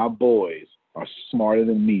that my boys are smarter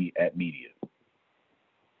than me at media.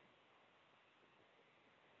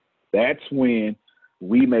 That's when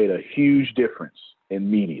we made a huge difference in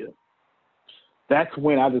media. That's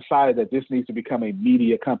when I decided that this needs to become a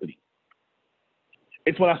media company.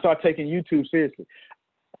 It's when I started taking YouTube seriously.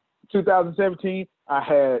 2017, I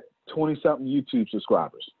had 20-something YouTube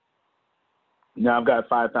subscribers. Now I've got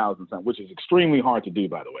 5,000 something, which is extremely hard to do,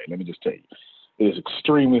 by the way. Let me just tell you. It is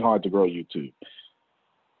extremely hard to grow YouTube.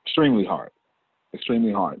 Extremely hard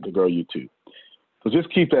to grow YouTube. So just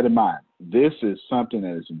keep that in mind. This is something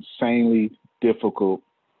that is insanely difficult.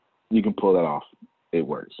 You can pull that off. It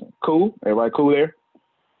works. Cool? Everybody cool there?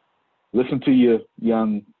 Listen to your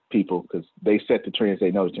young people because they set the trends.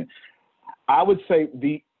 They know the trend. I would say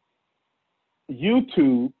the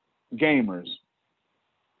YouTube gamers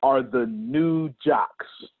are the new jocks.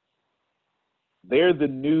 They're the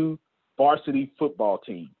new varsity football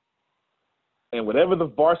team. And whatever the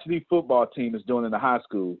varsity football team is doing in the high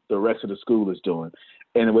school, the rest of the school is doing.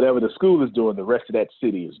 And whatever the school is doing, the rest of that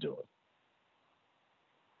city is doing.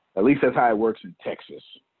 At least that's how it works in Texas.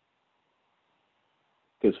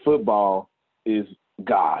 Because football is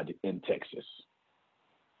God in Texas.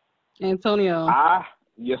 Antonio.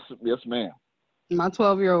 Yes, ma'am. My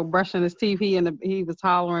 12-year-old brushing his teeth, he was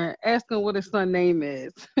hollering, ask him what his son's name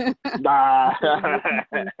is. I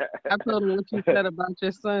told him what you said about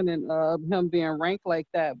your son and him being ranked like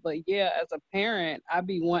that. But yeah, as a parent, I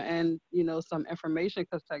be wanting, some information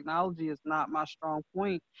because technology is not my strong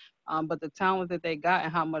point. But the talent that they got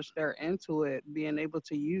and how much they're into it, being able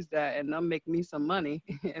to use that and them make me some money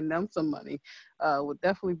and them some money would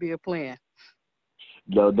definitely be a plan.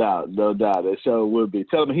 No doubt. It sure would be.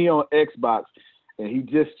 Tell him he on Xbox. And he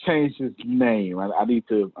just changed his name. I'm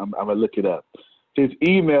gonna look it up. His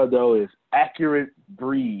email though is Accurate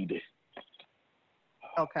Breed.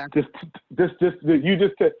 Okay. As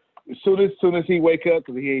soon as he wake up,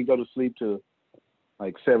 because he ain't go to sleep till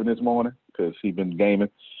like 7 this morning, because he been gaming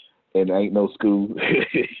and there ain't no school.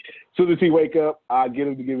 As soon as he wake up, I'll get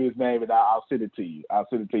him to give me his name and I'll send it to you. I'll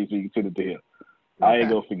send it to you so you can send it to him. Okay. I ain't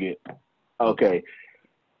gonna forget. Okay.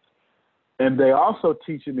 And they also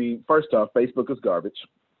teaching me, first off, Facebook is garbage.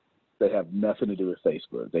 They have nothing to do with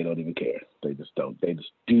Facebook. They don't even care. They just don't. They just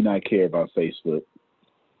do not care about Facebook.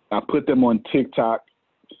 I put them on TikTok,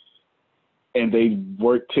 and they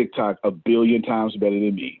work TikTok a billion times better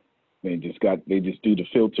than me. They just do the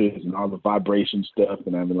filters and all the vibration stuff,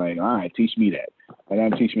 and I'm like, all right, teach me that. And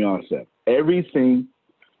then teach me all that stuff. Everything,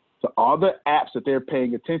 so all the apps that they're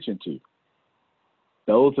paying attention to,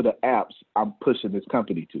 those are the apps I'm pushing this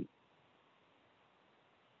company to.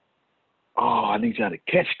 Oh, I need y'all to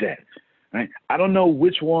catch that. Right? I don't know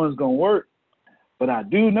which one's going to work, but I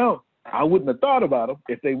do know I wouldn't have thought about them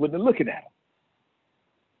if they wouldn't have looked at them.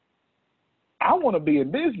 I want to be in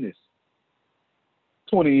business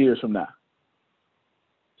 20 years from now.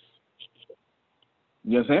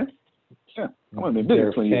 You understand? Yeah. I want to be in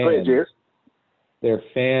business 20 years. Go ahead, Jared. Their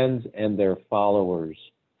fans and their followers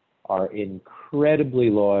are incredibly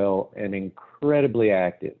loyal and incredibly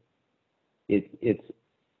active.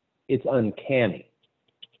 It's uncanny.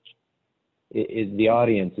 The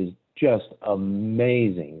audience is just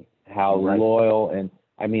amazing how loyal, and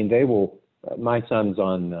I mean, they will. My son's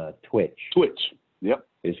on Twitch. Yep.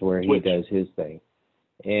 Is where he does his thing.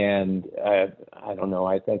 And I don't know,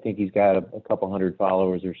 I think he's got a couple hundred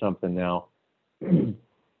followers or something now.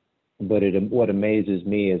 But what amazes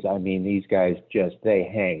me is, I mean, these guys they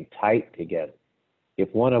hang tight together.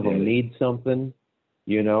 If one of them needs something,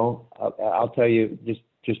 you know, I'll tell you just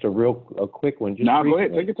a quick one. No, go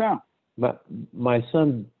ahead, take your time. My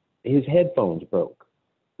son, his headphones broke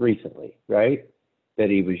recently, right,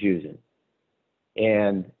 that he was using.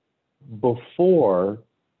 And before,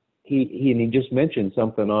 he just mentioned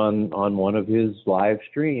something on one of his live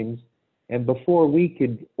streams, and before we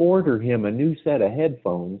could order him a new set of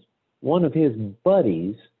headphones, one of his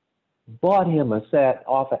buddies bought him a set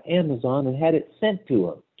off of Amazon and had it sent to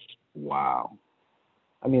him. Wow.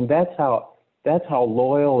 I mean, that's how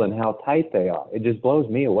loyal and how tight they are. It just blows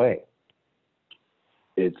me away.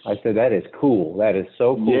 I said, that is cool. That is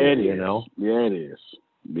so cool. Yeah, it is. You know? Yeah, it is.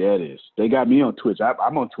 Yeah, it is. They got me on Twitch.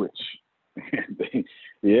 I'm on Twitch. I'm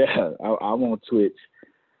on Twitch.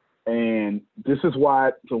 And this is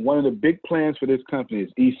why, so one of the big plans for this company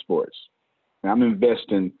is esports. And I'm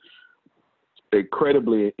investing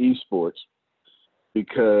incredibly in esports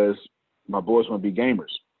because my boys want to be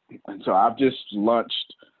gamers. And so I've just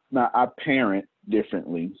launched, now I parent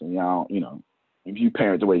differently. So y'all, you know, if you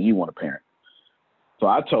parent the way you want to parent. So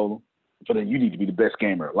I told them, but then you need to be the best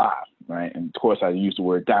gamer alive, right? And of course I use the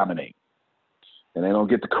word dominate. And they don't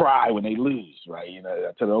get to cry when they lose, right? You know,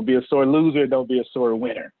 I tell them, don't be a sore loser, don't be a sore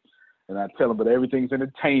winner. And I tell them, but everything's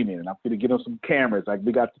entertainment, and I'm going to get them some cameras. Like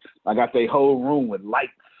I got their whole room with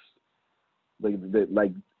lights. They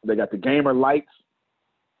got the gamer lights.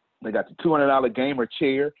 They got the $200 gamer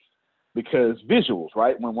chair, because visuals,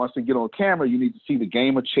 right? Once they get on camera, you need to see the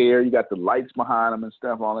gamer chair. You got the lights behind them and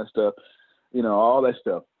stuff, all that stuff, you know, all that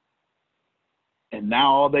stuff. And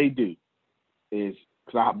now all they do is,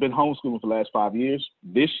 because I've been homeschooling for the last 5 years.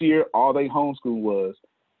 This year, all they homeschool was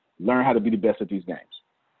learn how to be the best at these games.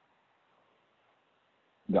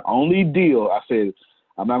 The only deal, I said,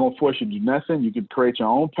 I'm not going to force you to do nothing. You can create your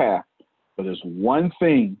own path. But there's one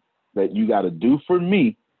thing that you got to do for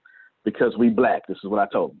me, because we black. This is what I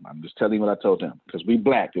told them. I'm just telling you what I told them. Because we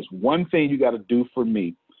black. There's one thing you got to do for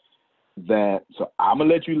me so I'm going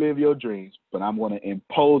to let you live your dreams, but I'm going to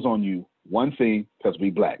impose on you one thing because we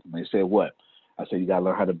black. And they said, what? I said, you got to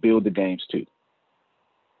learn how to build the games too.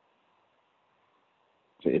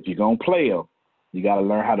 So if you're going to play them, you got to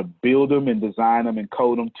learn how to build them and design them and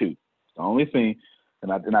code them too. The only thing,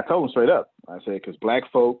 and I told them straight up, I said, because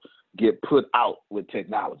black folk get put out with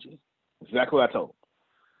technology. Exactly what I told them.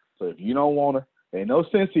 So if you don't want to, there ain't no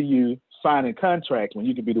sense of you signing contracts when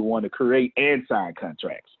you can be the one to create and sign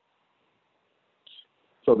contracts.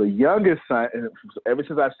 So the youngest son, and ever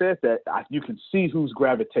since I said that, you can see who's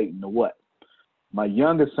gravitating to what. My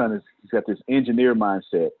youngest son he's got this engineer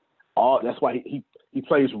mindset. That's why he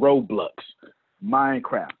plays Roblox,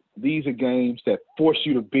 Minecraft. These are games that force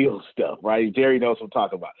you to build stuff, right? Jerry knows what I'm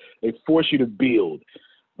talking about. They force you to build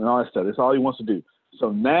and all that stuff. That's all he wants to do.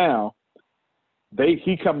 So now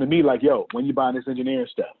he come to me like, yo, when you buying this engineering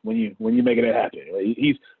stuff? When you making it happen?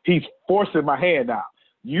 He's forcing my hand now.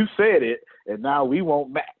 You said it, and now we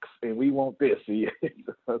want Max and we want this.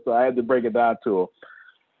 So I had to break it down to him.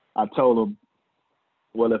 I told him,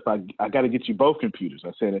 well, if I got to get you both computers.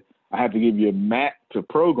 I said, I have to give you a Mac to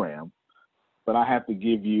program, but I have to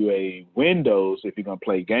give you a Windows if you're going to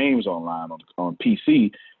play games online on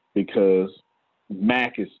PC, because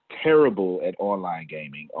Mac is terrible at online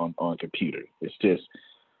gaming on computer. It's just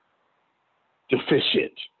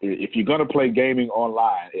deficient. If you're going to play gaming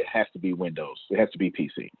online, it has to be Windows. It has to be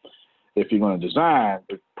PC. If you're going to design,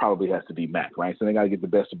 it probably has to be Mac, right? So they got to get the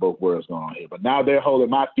best of both worlds going on here. But now they're holding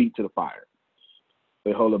my feet to the fire.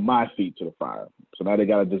 They're holding my feet to the fire. So now they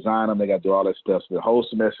got to design them. They got to do all that stuff. So the whole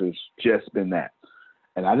semester has just been that.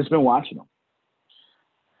 And I just been watching them.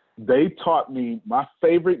 They taught me my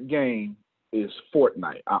favorite game is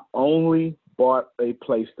Fortnite. I only bought a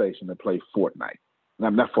PlayStation to play Fortnite.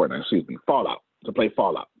 Not Fortnite, excuse me, Fallout, to play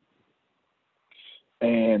Fallout.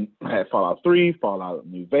 And I had Fallout 3, Fallout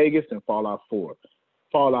New Vegas, and Fallout 4.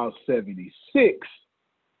 Fallout 76,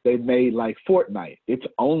 they made like Fortnite. It's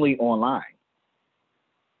only online.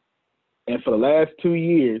 And for the last 2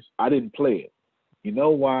 years, I didn't play it. You know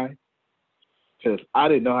why? Because I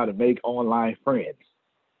didn't know how to make online friends.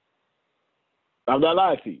 I'm not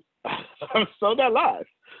lying to you. I'm so not lying.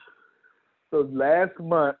 So last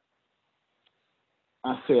month,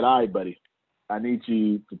 I said, all right, buddy, I need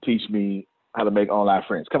you to teach me how to make online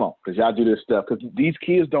friends. Come on, because y'all do this stuff. Because these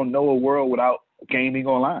kids don't know a world without gaming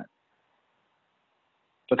online.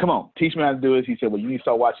 So come on, teach me how to do this. He said, well, you need to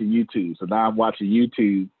start watching YouTube. So now I'm watching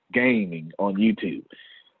YouTube gaming on YouTube.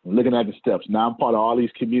 I'm looking at the steps. Now I'm part of all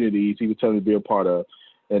these communities he was telling me to be a part of.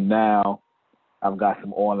 And now I've got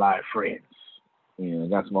some online friends. I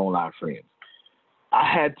got some online friends. I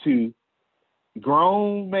had to,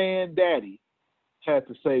 grown man daddy had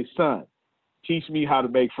to say, son, teach me how to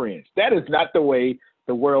make friends. That is not the way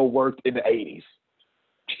the world worked in the 80s.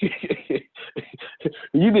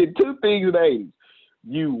 You did two things in the 80s.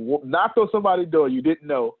 You knocked on somebody's door you didn't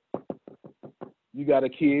know. You got a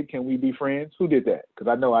kid, can we be friends? Who did that? Because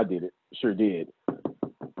I know I did it. Sure did.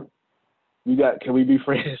 Can we be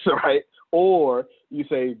friends, right? Or you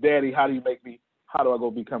say, Daddy, how do I go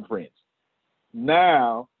become friends?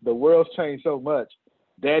 Now, the world's changed so much,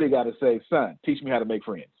 Daddy got to say, son, teach me how to make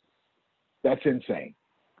friends. That's insane.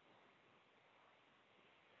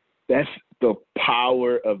 That's the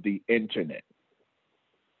power of the internet.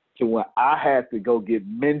 So when I had to go get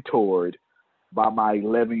mentored by my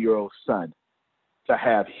 11-year-old son to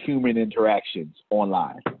have human interactions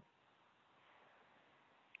online.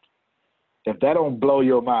 If that don't blow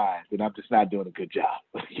your mind, then I'm just not doing a good job.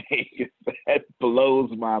 That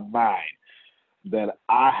blows my mind that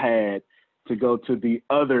I had to go to the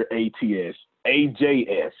other ATS,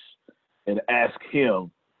 AJS, and ask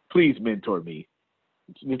him, please mentor me.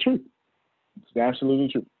 It's the truth. It's absolutely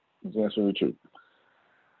true. It's absolutely true.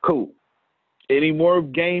 Cool. Any more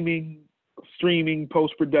gaming, streaming,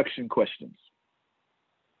 post-production questions?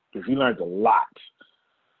 Because you learned a lot.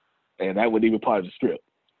 And that wasn't even part of the script.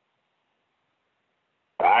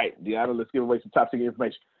 All right, Deanna, let's give away some top secret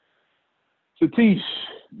information. Satish,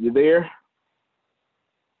 you there?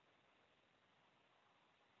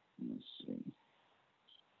 Let's see.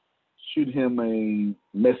 Shoot him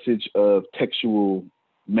a message of textual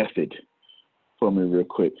method for me real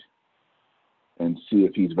quick and see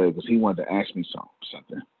if he's available. He wanted to ask me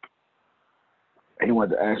something. He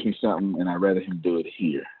wanted to ask me something, and I'd rather him do it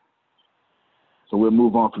here. So we'll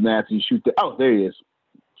move on from that. You shoot oh, there he is.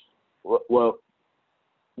 Well,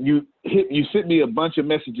 you sent me a bunch of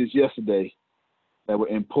messages yesterday that were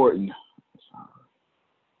important.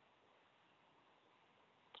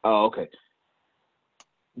 Oh, okay.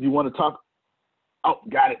 You want to talk? Oh,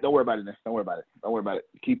 got it. Don't worry about it. Don't worry about it.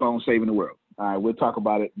 Keep on saving the world. All right, we'll talk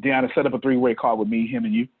about it. Deanna, set up a 3-way call with me, him,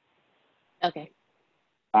 and you. Okay.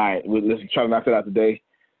 All right, let's try to knock it out today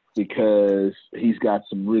because he's got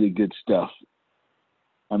some really good stuff.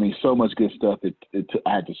 I mean, so much good stuff that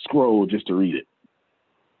I had to scroll just to read it.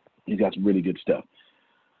 He's got some really good stuff.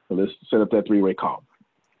 So let's set up that 3-way call.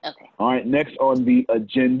 Okay. All right, next on the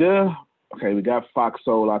agenda. Okay, we got Fox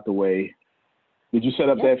Soul out the way. Did you set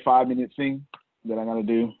up that 5-minute thing that I'm going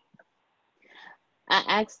to do? I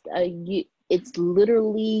asked you. It's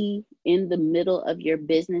literally in the middle of your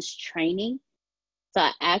business training. So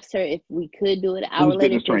I asked her if we could do it an hour later.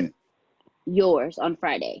 Business training? Yours on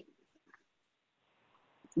Friday.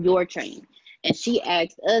 Your training. And she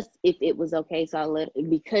asked us if it was okay. So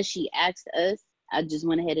because she asked us, I just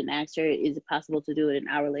went ahead and asked her, is it possible to do it an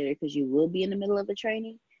hour later? Because you will be in the middle of a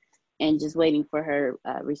training, and just waiting for her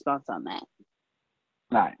response on that.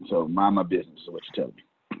 All right. So mind my business is what you're telling me.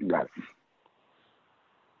 You got it.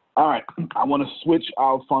 All right. I want to switch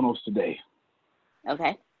our funnels today.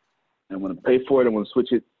 Okay. I want to pay for it. I want to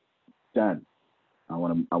switch it. Done. I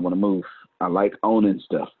want to move. I like owning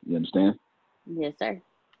stuff. You understand? Yes, sir.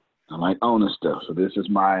 I like owning stuff. So this is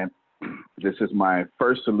my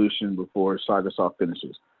first solution before Sagasoft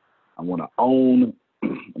finishes. I want to own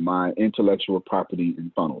my intellectual property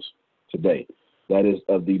in funnels today. That is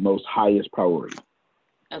of the most highest priority.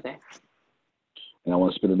 Okay. And I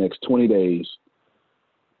want to spend the next 20 days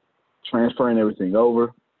transferring everything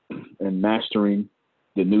over and mastering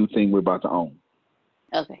the new thing we're about to own.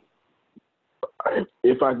 Okay. I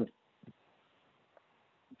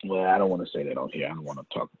don't want to say that on here. I don't want to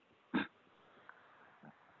talk.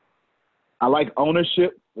 I like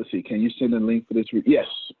ownership. Let's see. Can you send a link for this? Yes.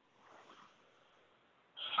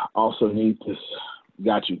 I also need this.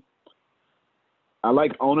 Got you. I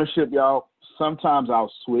like ownership, y'all. Sometimes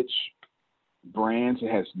I'll switch brands.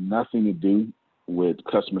 It has nothing to do with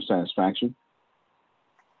customer satisfaction.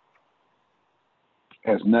 It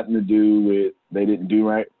has nothing to do with they didn't do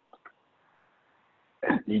right.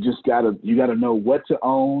 You just gotta know what to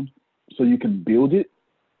own so you can build it.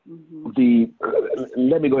 Mm-hmm.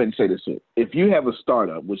 Let me go ahead and say this here. If you have a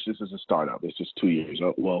startup, which this is a startup, it's just 2 years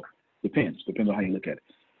old. Well, depends on how you look at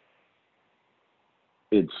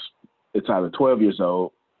it. It's either 12 years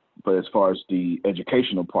old, but as far as the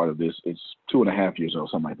educational part of this, it's 2.5 years old,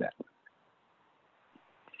 something like that.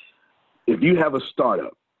 If you have a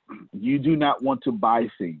startup, you do not want to buy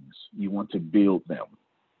things. You want to build them.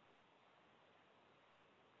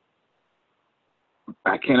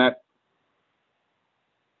 I'm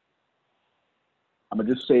going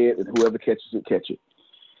to just say it, and whoever catches it, catch it.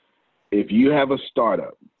 If you have a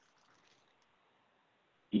startup,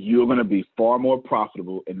 you're going to be far more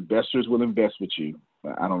profitable. Investors will invest with you.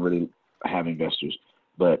 I don't really have investors,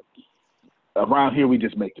 but around here we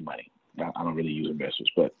just make the money. I don't really use investors,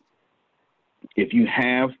 but if you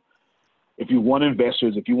want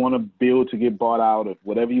investors, if you want to build to get bought out, or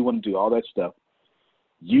whatever you want to do, all that stuff,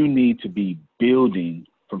 you need to be building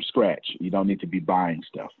from scratch. You don't need to be buying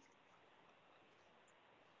stuff.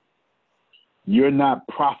 You're not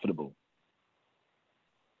profitable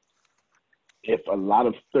if a lot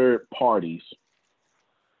of third parties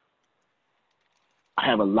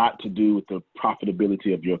have a lot to do with the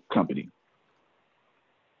profitability of your company.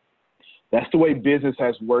 That's the way business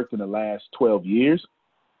has worked in the last 12 years.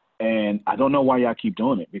 And I don't know why y'all keep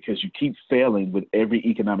doing it, because you keep failing with every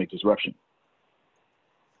economic disruption.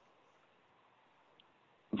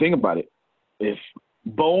 Think about it. If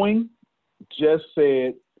Boeing just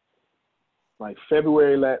said, like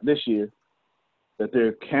February this year, that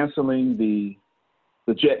they're canceling the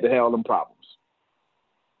jet that had all them problems,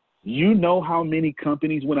 you know how many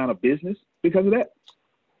companies went out of business because of that?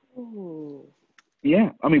 Ooh.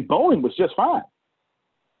 Yeah. I mean, Boeing was just fine.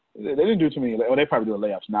 They didn't do too many. Well, they probably doing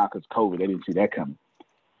layoffs now because COVID. They didn't see that coming.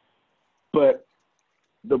 But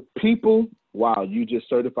the people, wow, you just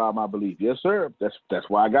certified my belief. Yes, sir. That's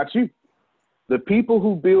why I got you. The people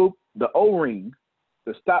who build the O-ring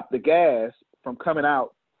to stop the gas from coming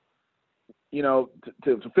out, to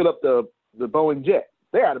fill up the Boeing jet,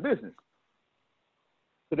 they're out of business.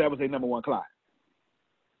 But that was their number one client.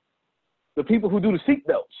 The people who do the seat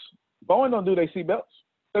belts, Boeing don't do their seat belts.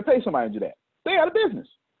 They pay somebody to do that. They out of business.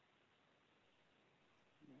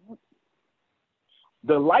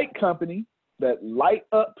 The light company that light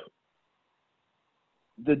up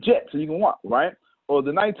the jet so you can walk, right? Or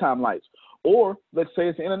the nighttime lights. Or let's say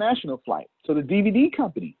it's an international flight. So the DVD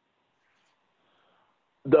company,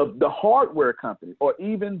 the hardware company, or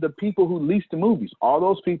even the people who lease the movies, all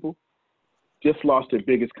those people just lost their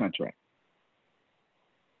biggest contract.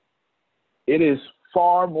 It is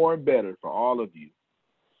far more better for all of you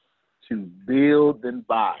to build than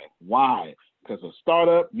buy. Why? Because a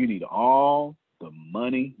startup, you need all the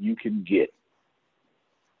money you can get.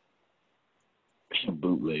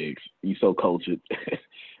 Bootlegs. You so cultured.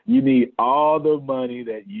 You need all the money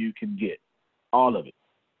that you can get. All of it.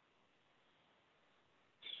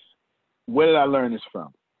 Where did I learn this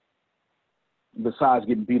from? Besides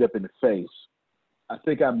getting beat up in the face, I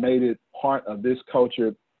think I made it part of this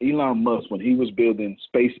culture. Elon Musk, when he was building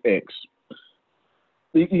SpaceX,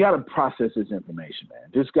 you got to process this information, man.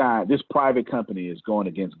 This private company is going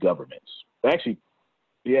against governments. Actually,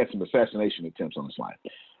 he had some assassination attempts on his life.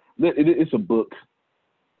 It's a book.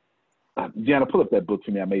 Gianna, pull up that book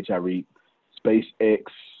for me. I made you read SpaceX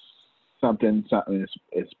something.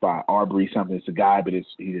 It's by Arbery something. It's a guy, but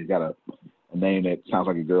he's got a name that sounds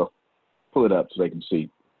like a girl. Pull it up so they can see.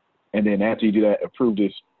 And then after you do that, approve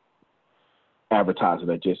this advertiser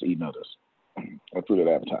that just emailed us. Approve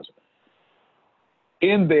that advertiser.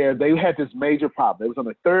 In there, they had this major problem. It was on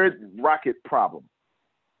the third rocket problem.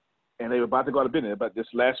 And they were about to go out of business. But this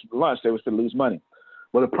last launch, they was going to lose money.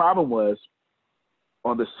 Well, the problem was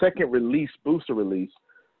on the second release, booster release,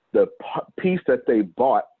 the piece that they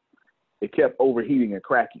bought, it kept overheating and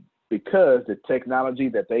cracking because the technology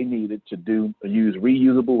that they needed to use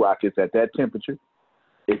reusable rockets at that temperature,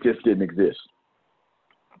 it just didn't exist.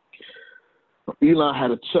 Elon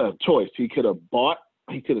had a choice. He could have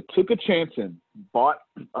took a chance and bought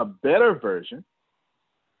a better version.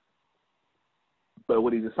 But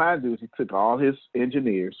what he decided to do is he took all his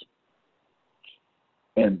engineers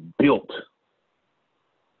and built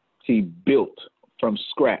from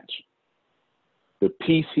scratch the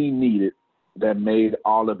piece he needed that made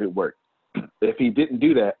all of it work. If he didn't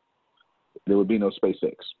do that, there would be no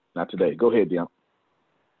SpaceX. Not today. Go ahead, Dion.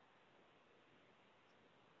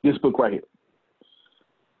 This book right here.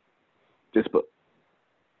 This book.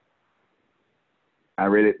 I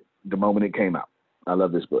read it the moment it came out. I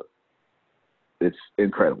love this book. It's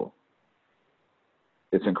incredible.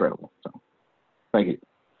 It's incredible. So, thank you.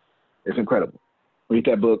 It's incredible. Read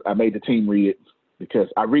that book. I made the team read it because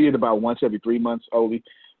I read it about once every 3 months, only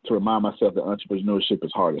to remind myself that entrepreneurship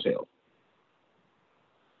is hard as hell.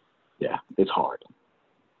 Yeah, it's hard.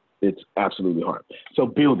 It's absolutely hard. So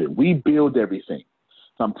build it. We build everything.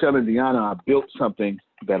 So I'm telling Deanna, I built something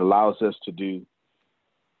that allows us to do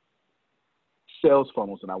sales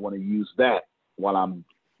funnels, and I want to use that while I'm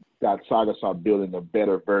got Saga start building a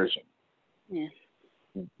better version. Yeah.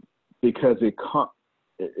 Because this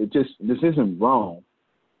isn't wrong.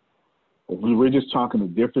 We're just talking the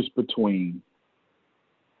difference between,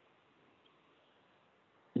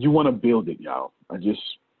 you want to build it, y'all.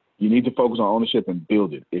 You need to focus on ownership and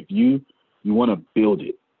build it. If you want to build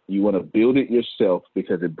it, you want to build it yourself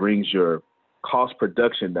because it brings your cost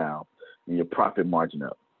production down and your profit margin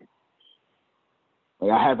up.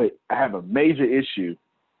 Like I have a major issue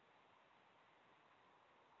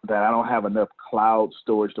that I don't have enough cloud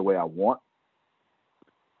storage the way I want.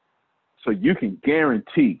 So you can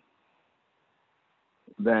guarantee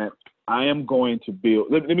that I am going to build.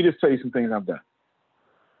 Let me just tell you some things I've done.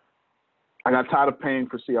 I got tired of paying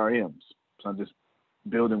for CRMs, so I'm just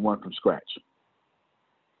building one from scratch.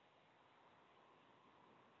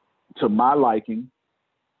 To my liking,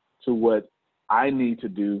 to what I need to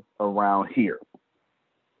do around here.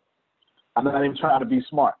 I'm not even trying to be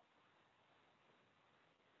smart.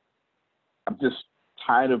 I'm just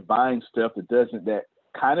tired of buying stuff that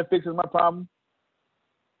kind of fixes my problem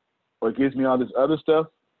or gives me all this other stuff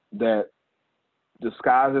that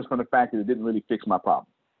disguises from the fact that it didn't really fix my problem.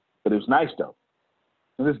 But it was nice though.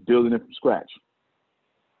 I'm just building it from scratch.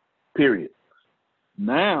 Period.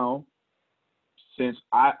 Now, since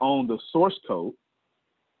I own the source code,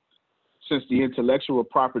 since the intellectual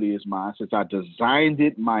property is mine, since I designed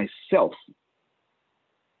it myself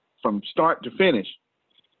from start to finish,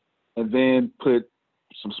 and then put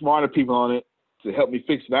some smarter people on it to help me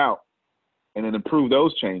fix it out and then improve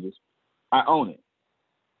those changes, I own it.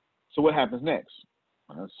 So what happens next?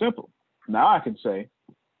 Well, it's simple. Now I can say,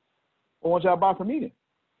 well, what y'all buy from me then?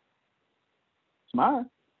 It's mine.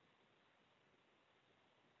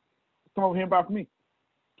 Come over here and buy from me.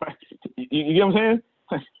 You get what I'm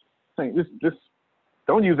saying? This,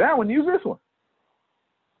 don't use that one, use this one.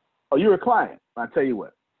 Oh, you're a client. I tell you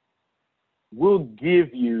what, we'll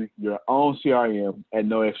give you your own CRM at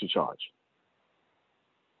no extra charge.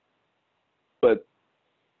 But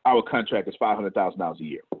our contract is $500,000 a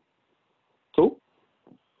year. Cool?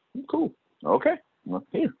 Cool. Okay. Well,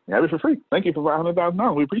 here, have it for free. Thank you for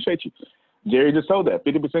 $500,000. We appreciate you. Jerry just told that.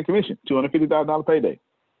 50% commission, $250,000 payday.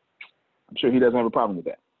 I'm sure he doesn't have a problem with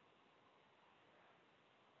that.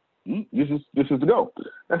 This is the goal.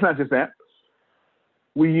 That's not just that.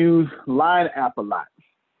 We use Line App a lot.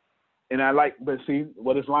 And but see,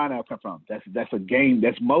 what does Line App come from? That's a game.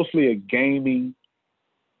 That's mostly a gaming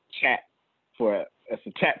chat it's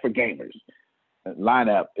a chat for gamers. Line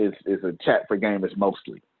App is a chat for gamers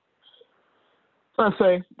mostly. So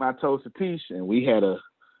I told Satish, and we had a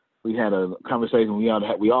conversation. We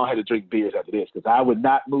all had to drink beers after this because I would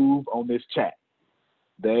not move on this chat.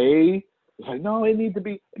 They was like, no, it needs to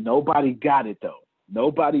be. Nobody got it though.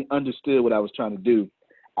 Nobody understood what I was trying to do.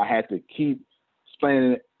 I had to keep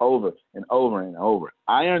explaining it over and over and over.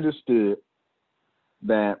 I understood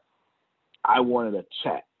that I wanted a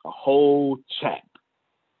chat, a whole chat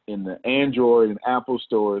in the Android and Apple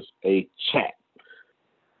stores, a chat.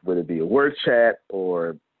 Whether it be a work chat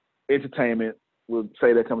or entertainment, we'll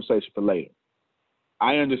say that conversation for later.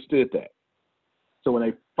 I understood that. So when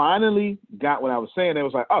they finally got what I was saying, they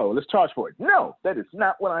was like, oh, let's charge for it. No, that is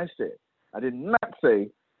not what I said. I did not say,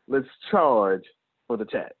 let's charge for the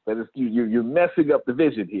chat. That is, you're messing up the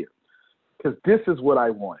vision here. Because this is what I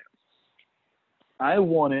wanted. I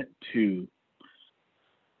wanted to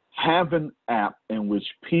have an app in which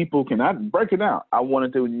people can, I break it down. I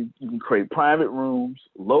wanted to, you can create private rooms,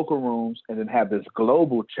 local rooms, and then have this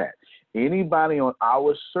global chat. Anybody on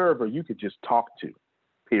our server you could just talk to,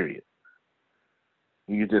 period.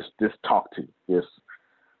 You could just talk to. Just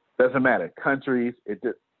doesn't matter. Countries,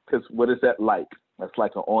 because what is that like? That's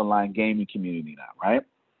like an online gaming community now, right?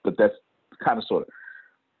 But that's kind of sort of.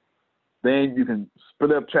 Then you can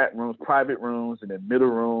split up chat rooms, private rooms, and then middle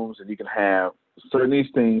rooms, and you can have certain these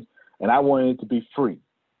things. And I wanted it to be free.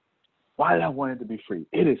 Why did I want it to be free?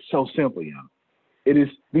 It is so simple, y'all. It is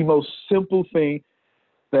the most simple thing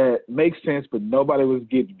that makes sense, but nobody was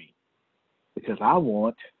getting me. Because I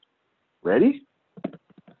want, ready?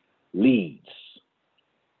 Leads.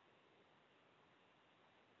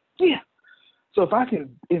 Yeah. So if I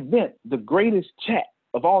can invent the greatest chat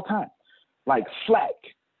of all time, like Slack,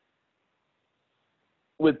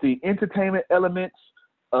 with the entertainment elements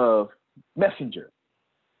of Messenger,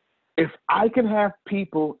 if I can have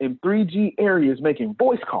people in 3G areas making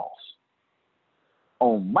voice calls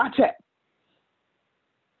on my chat,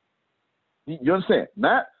 you understand?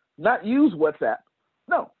 Not use WhatsApp.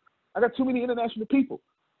 No, I got too many international people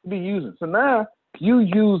to be using. So now you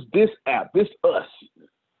use this app, this us.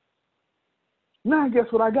 Now guess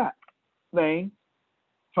what I got? Name,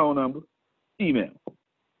 phone number, email.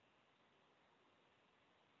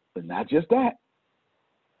 But not just that.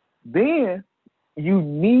 Then you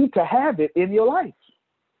need to have it in your life.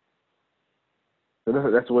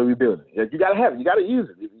 That's the way we build it. You got to have it. You got to use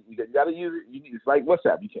it. You got to use it. It's like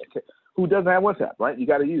WhatsApp. You can't. Who doesn't have WhatsApp, right? You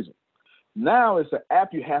got to use it. Now it's an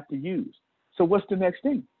app you have to use. So what's the next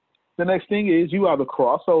thing? The next thing is you either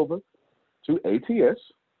cross over to ATS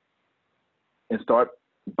and start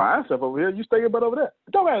buying stuff over here. You stay your butt over there.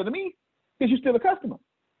 It don't matter to me because you're still a customer.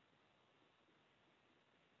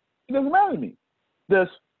 It doesn't matter to me. Does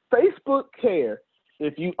Facebook care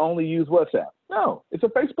if you only use WhatsApp? No, it's a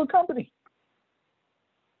Facebook company.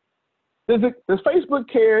 Does Facebook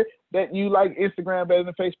care that you like Instagram better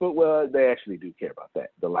than Facebook? Well, they actually do care about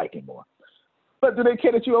that, the liking more. But do they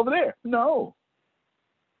care that you over there? No.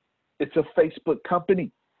 It's a Facebook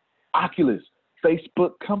company. Oculus,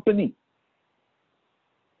 Facebook company.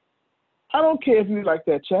 I don't care if you like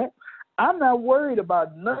that chat. I'm not worried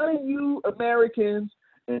about none of you Americans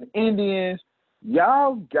and Indians.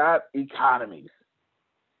 Y'all got economies.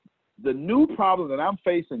 The new problem that I'm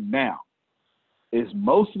facing now is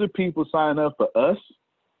most of the people sign up for us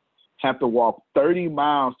have to walk 30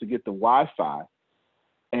 miles to get the Wi-Fi,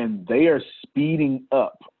 and they are speeding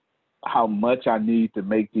up how much I need to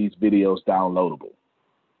make these videos downloadable.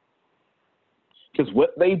 Because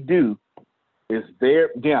what they do is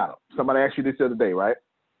Deanna, somebody asked you this the other day, right?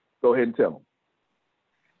 Go ahead and tell them.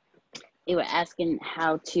 They were asking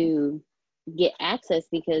how to get access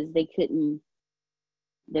because they couldn't,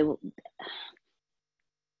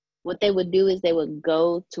 what they would do is they would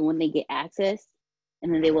go to when they get access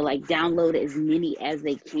and then they will like download as many as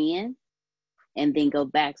they can and then go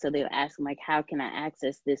back. So they were asking like, how can I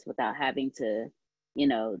access this without having to,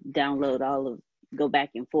 download go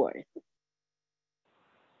back and forth?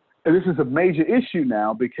 And this is a major issue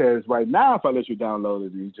now because right now, if I let you download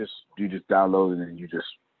it, you just download it and you just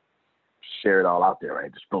share it all out there,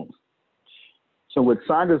 right? Just boom. So what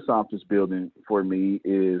Sangasoft is building for me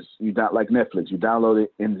is you not like Netflix. You download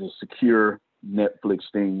it in the secure Netflix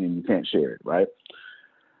thing and you can't share it, right?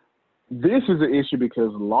 This is an issue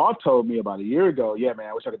because Law told me about a year ago, yeah, man,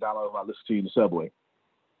 I wish I could download it while I listen to you in the subway.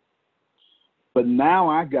 But now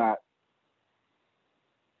I got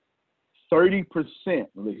 30%.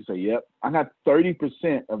 You say, yep, I got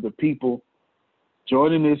 30% of the people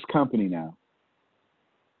joining this company now.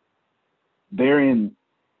 They're in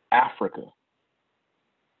Africa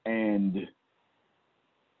and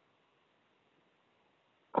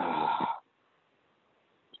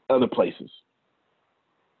other places.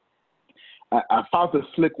 I found the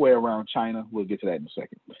slick way around China. We'll get to that in a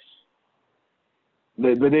second.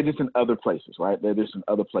 They're just in other places, right? They're just in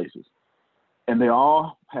other places. And they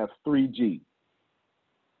all have 3G.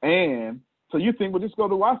 And so you think, well, just go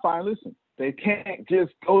to Wi-Fi and listen. They can't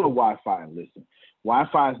just go to Wi-Fi and listen.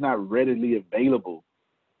 Wi-Fi is not readily available.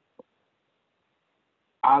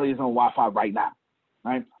 Ali is on Wi-Fi right now,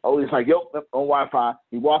 right? Oh, it's like, yo, on Wi-Fi.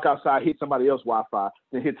 You walk outside, hit somebody else's Wi-Fi,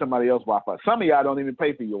 then hit somebody else's Wi-Fi. Some of y'all don't even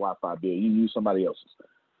pay for your Wi-Fi bill. You use somebody else's.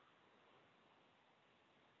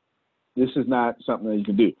 This is not something that you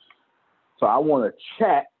can do. So I want a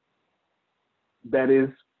chat that is,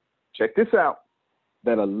 check this out,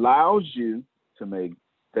 that allows you to make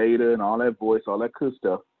data and all that voice, all that good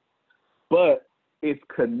stuff, but it's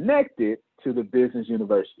connected to the business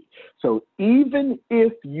university. So even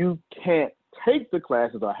if you can't take the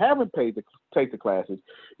classes or haven't paid to take the classes,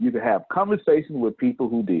 you can have conversations with people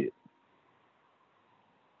who did.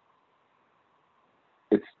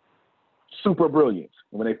 It's super brilliant.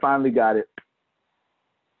 When they finally got it,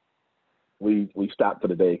 we stopped for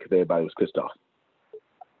the day because everybody was pissed off.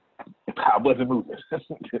 I wasn't moving.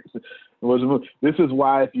 It wasn't moving. This is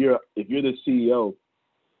why if you're the CEO,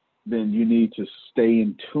 then you need to stay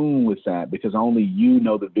in tune with that because only you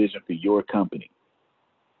know the vision for your company.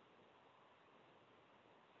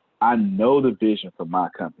 I know the vision for my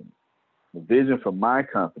company. The vision for my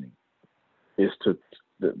company is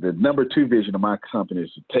the number 2 vision of my company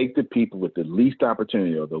is to take the people with the least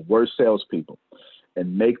opportunity or the worst salespeople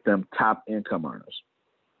and make them top income earners.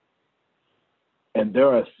 And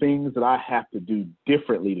there are things that I have to do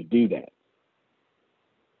differently to do that.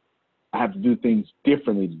 I have to do things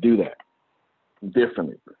differently to do that.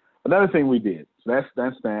 Differently. Another thing we did, so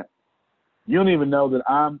that's that. You don't even know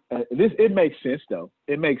that it makes sense though.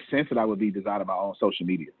 It makes sense that I would be designing my own social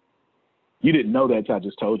media. You didn't know that until I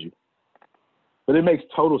just told you. But it makes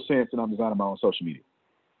total sense that I'm designing my own social media.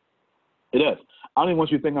 It does. I don't even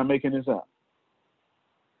want you to think I'm making this up.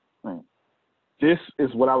 Right. This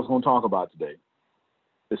is what I was going to talk about today.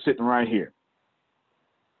 It's sitting right here.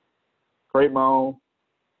 Create my own.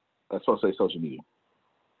 That's supposed to say social media.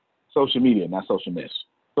 Social media, not social mess.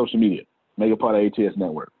 Social media. Make it part of ATS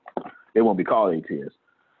network. It won't be called ATS.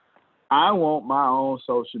 I want my own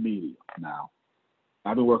social media now.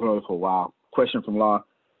 I've been working on it for a while. Question from Law.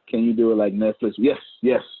 Can you do it like Netflix? Yes.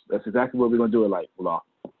 That's exactly what we're going to do it like, Law.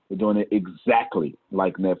 We're doing it exactly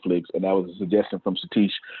like Netflix, and that was a suggestion from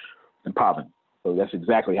Satish and Pavan. So that's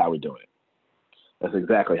exactly how we're doing it.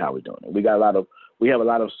 We have a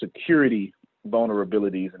lot of security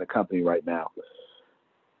vulnerabilities in the company right now.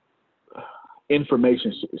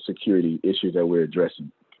 Information security issues that we're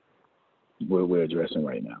addressing. We're addressing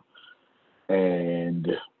right now. And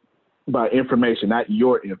by information, not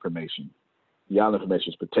your information. Y'all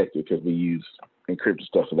information is protected because we use encrypted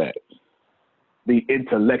stuff for that. The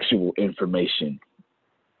intellectual information,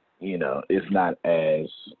 is not as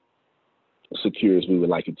secure as we would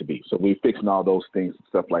like it to be. So we're fixing all those things and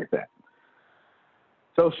stuff like that.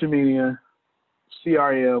 Social media,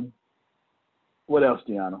 CRM. What else,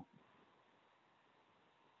 Deanna?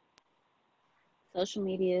 Social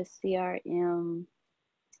media, CRM.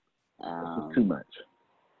 Too much.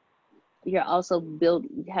 You're also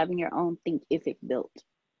having your own Thinkific built.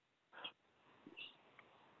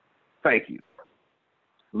 Thank you.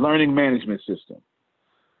 Learning management system.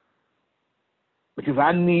 Because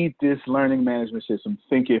I need this learning management system,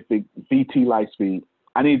 Thinkific, VT Lightspeed.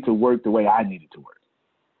 I need it to work the way I need it to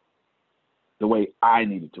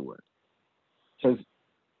work. Because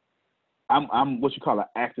I'm what you call an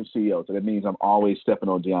active CEO. So that means I'm always stepping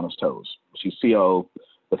on Deanna's toes. She's CEO,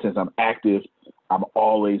 but since I'm active, I'm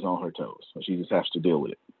always on her toes. So she just has to deal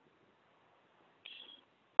with it.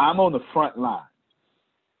 I'm on the front line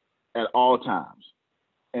at all times.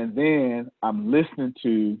 And then I'm listening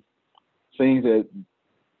to things that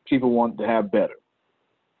people want to have better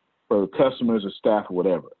for customers or staff or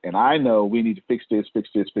whatever. And I know we need to fix this, fix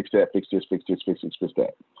that, fix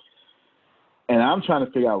that. And I'm trying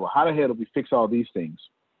to figure out, well, how the hell do we fix all these things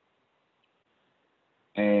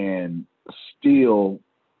and still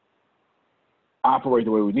operate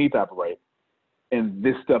the way we need to operate, and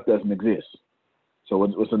this stuff doesn't exist? So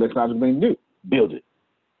what's the next logical thing to do? Build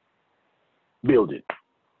it.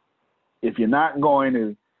 If you're not going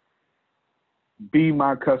to be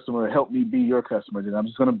my customer, help me be your customer, then I'm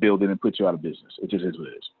just going to build it and put you out of business. It just is what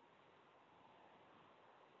it is.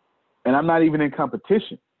 And I'm not even in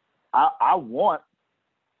competition. I want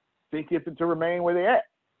Thinkific to remain where they're at.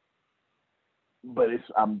 But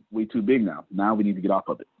we too big now. Now we need to get off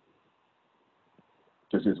of it.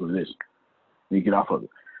 Just is what it is. We need to get off of it.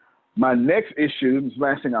 My next issue, this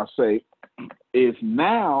last thing I'll say, is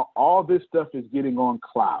now all this stuff is getting on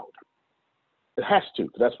cloud. It has to.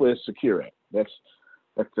 That's where it's secure at. That's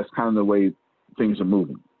kind of the way things are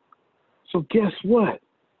moving. So guess what?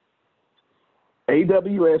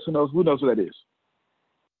 AWS, who knows what that is?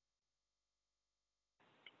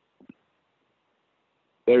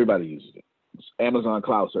 Everybody uses it. It's Amazon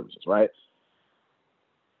Cloud Services, right?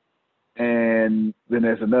 And then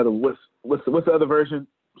there's another. What's the other version?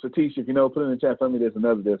 Satish, if you know, put it in the chat for me.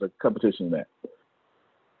 There's a competition in that.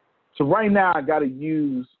 So right now I got to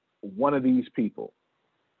use one of these people,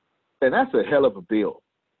 and that's a hell of a bill.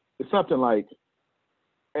 It's something like,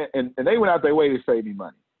 and they went out their way to save me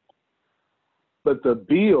money. But the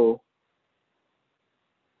bill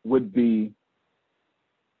would be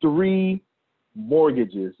 3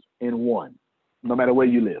 mortgages in one, no matter where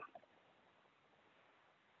you live.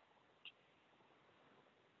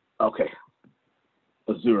 Okay.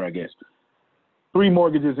 Azure, I guess. 3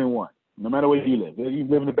 mortgages in one, no matter where you live. If you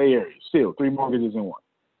live in the Bay Area, still 3 mortgages in one.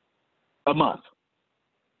 A month.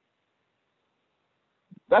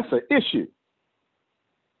 That's an issue.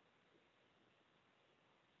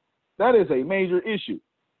 That is a major issue.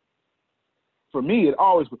 For me,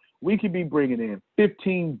 we could be bringing in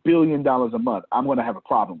 $15 billion a month. I'm going to have a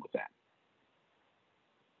problem with that.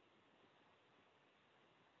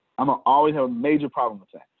 I'm going to always have a major problem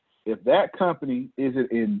with that. If that company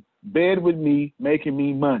isn't in bed with me, making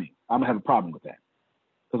me money, I'm going to have a problem with that.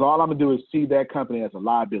 Because all I'm going to do is see that company as a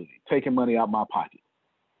liability, taking money out of my pocket.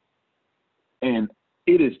 And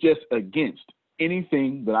it is just against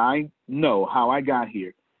anything that I know how I got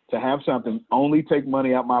here to have something only take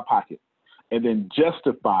money out of my pocket and then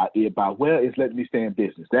justify it by, well, it's letting me stay in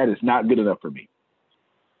business. That is not good enough for me.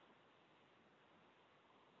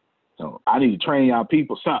 So I need to train y'all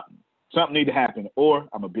people something. Something need to happen, or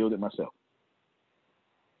I'm going to build it myself.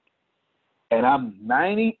 And I'm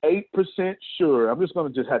 98% sure I'm just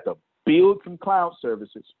going to have to build some cloud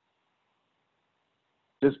services.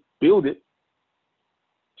 Just build it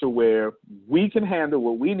to where we can handle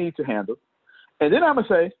what we need to handle. And then I'm going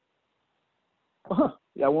to say,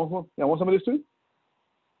 y'all want some of this too?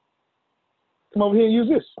 Come over here and use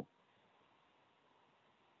this.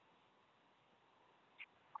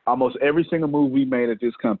 Almost every single move we made at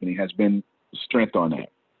this company has been strength on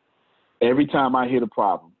that. Every time I hit a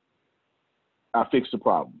problem, I fixed the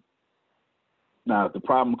problem. Now, if the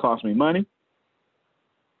problem cost me money,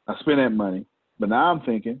 I spend that money. But now I'm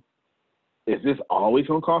thinking, is this always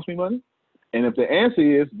going to cost me money? And if the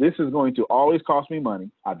answer is this is going to always cost me money,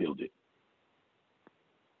 I build it.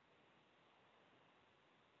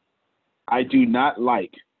 I do not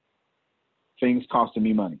like things costing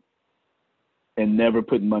me money and never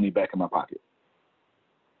putting money back in my pocket.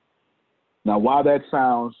 Now, while that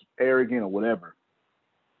sounds arrogant or whatever,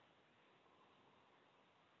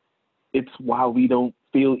 it's why we don't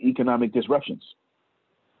feel economic disruptions.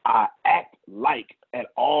 I act like at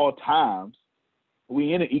all times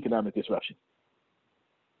we in an economic disruption.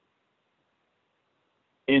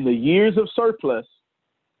 In the years of surplus,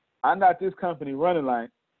 I'm not this company running like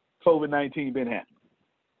COVID-19 been happening.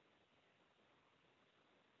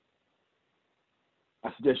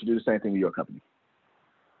 I suggest you do the same thing with your company.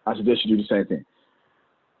 I suggest you do the same thing.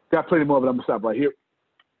 Got plenty more, but I'm going to stop right here.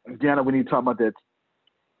 Deanna, we need to talk about that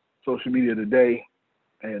social media today,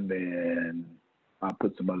 and then I'll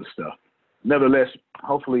put some other stuff. Nevertheless,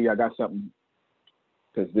 hopefully I got something,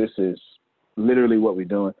 because this is literally what we're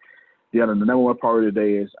doing. The number one priority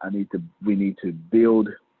today is we need to build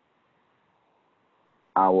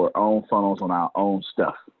our own funnels on our own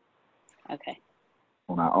stuff. Okay.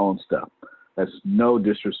 On our own stuff. That's no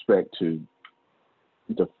disrespect to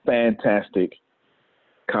the fantastic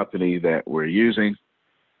company that we're using.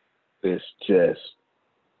 It's just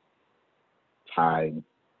time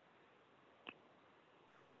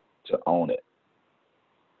to own it.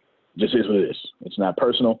 Just is what it is. It's not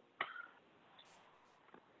personal.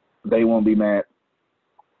 They won't be mad.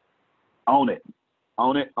 Own it.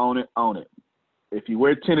 Own it, own it, own it. If you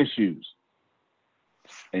wear tennis shoes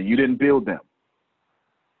and you didn't build them,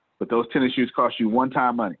 but those tennis shoes cost you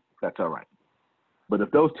one-time money, that's all right. But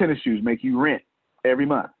if those tennis shoes make you rent every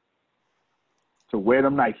month to wear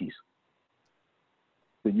them Nikes,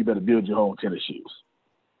 then you better build your own tennis shoes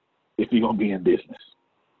if you're going to be in business.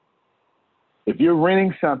 If you're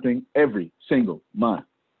renting something every single month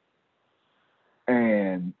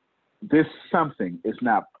and this something is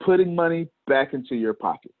not putting money back into your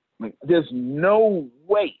pocket, like, there's no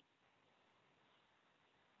way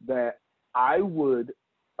that I would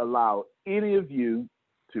allow any of you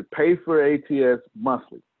to pay for ATS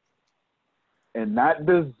monthly and not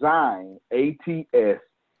design ATS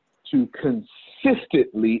to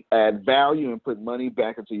consistently add value and put money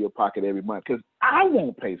back into your pocket every month, because I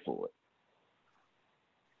won't pay for it.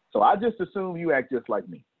 So I just assume you act just like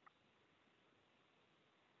me.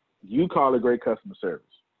 You call it great customer service.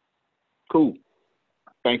 Cool.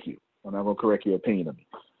 Thank you. I'm not going to correct your opinion of me.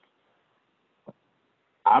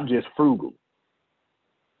 I'm just frugal.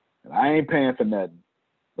 And I ain't paying for nothing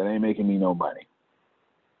that ain't making me no money.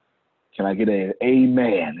 Can I get an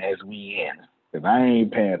amen as we end? Because I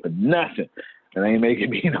ain't paying for nothing that ain't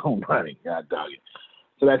making me no money. God dog it.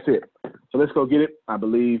 So that's it. So let's go get it. I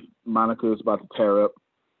believe Monica is about to tear up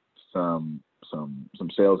some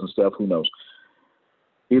sales and stuff. Who knows?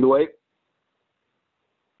 Either way,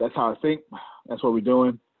 that's how I think. That's what we're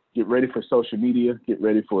doing. Get ready for social media. Get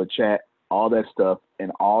ready for a chat. All that stuff.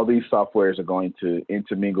 And all these softwares are going to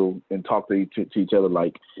intermingle and talk to each other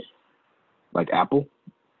like Apple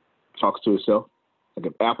talks to itself. Like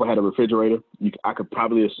if Apple had a refrigerator, I could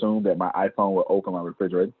probably assume that my iPhone will open my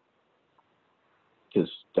refrigerator, because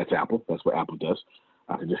that's Apple. That's what Apple does.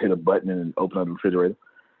 I can just hit a button and open up the refrigerator.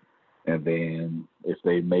 And then if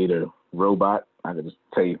they made a robot, I could just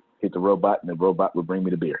hit the robot, and the robot would bring me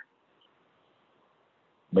the beer.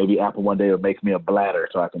 Maybe Apple one day will make me a bladder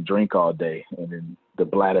so I can drink all day, and then the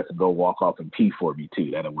bladder can go walk off and pee for me too.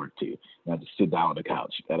 That'll work too. And I just sit down on the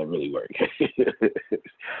couch. That'll really work.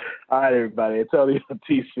 All right, everybody. Antonio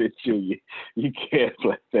T. Smith Jr. You can't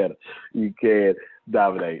play better. You can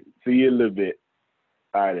dominate. See you in a little bit.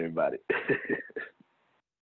 All right, everybody.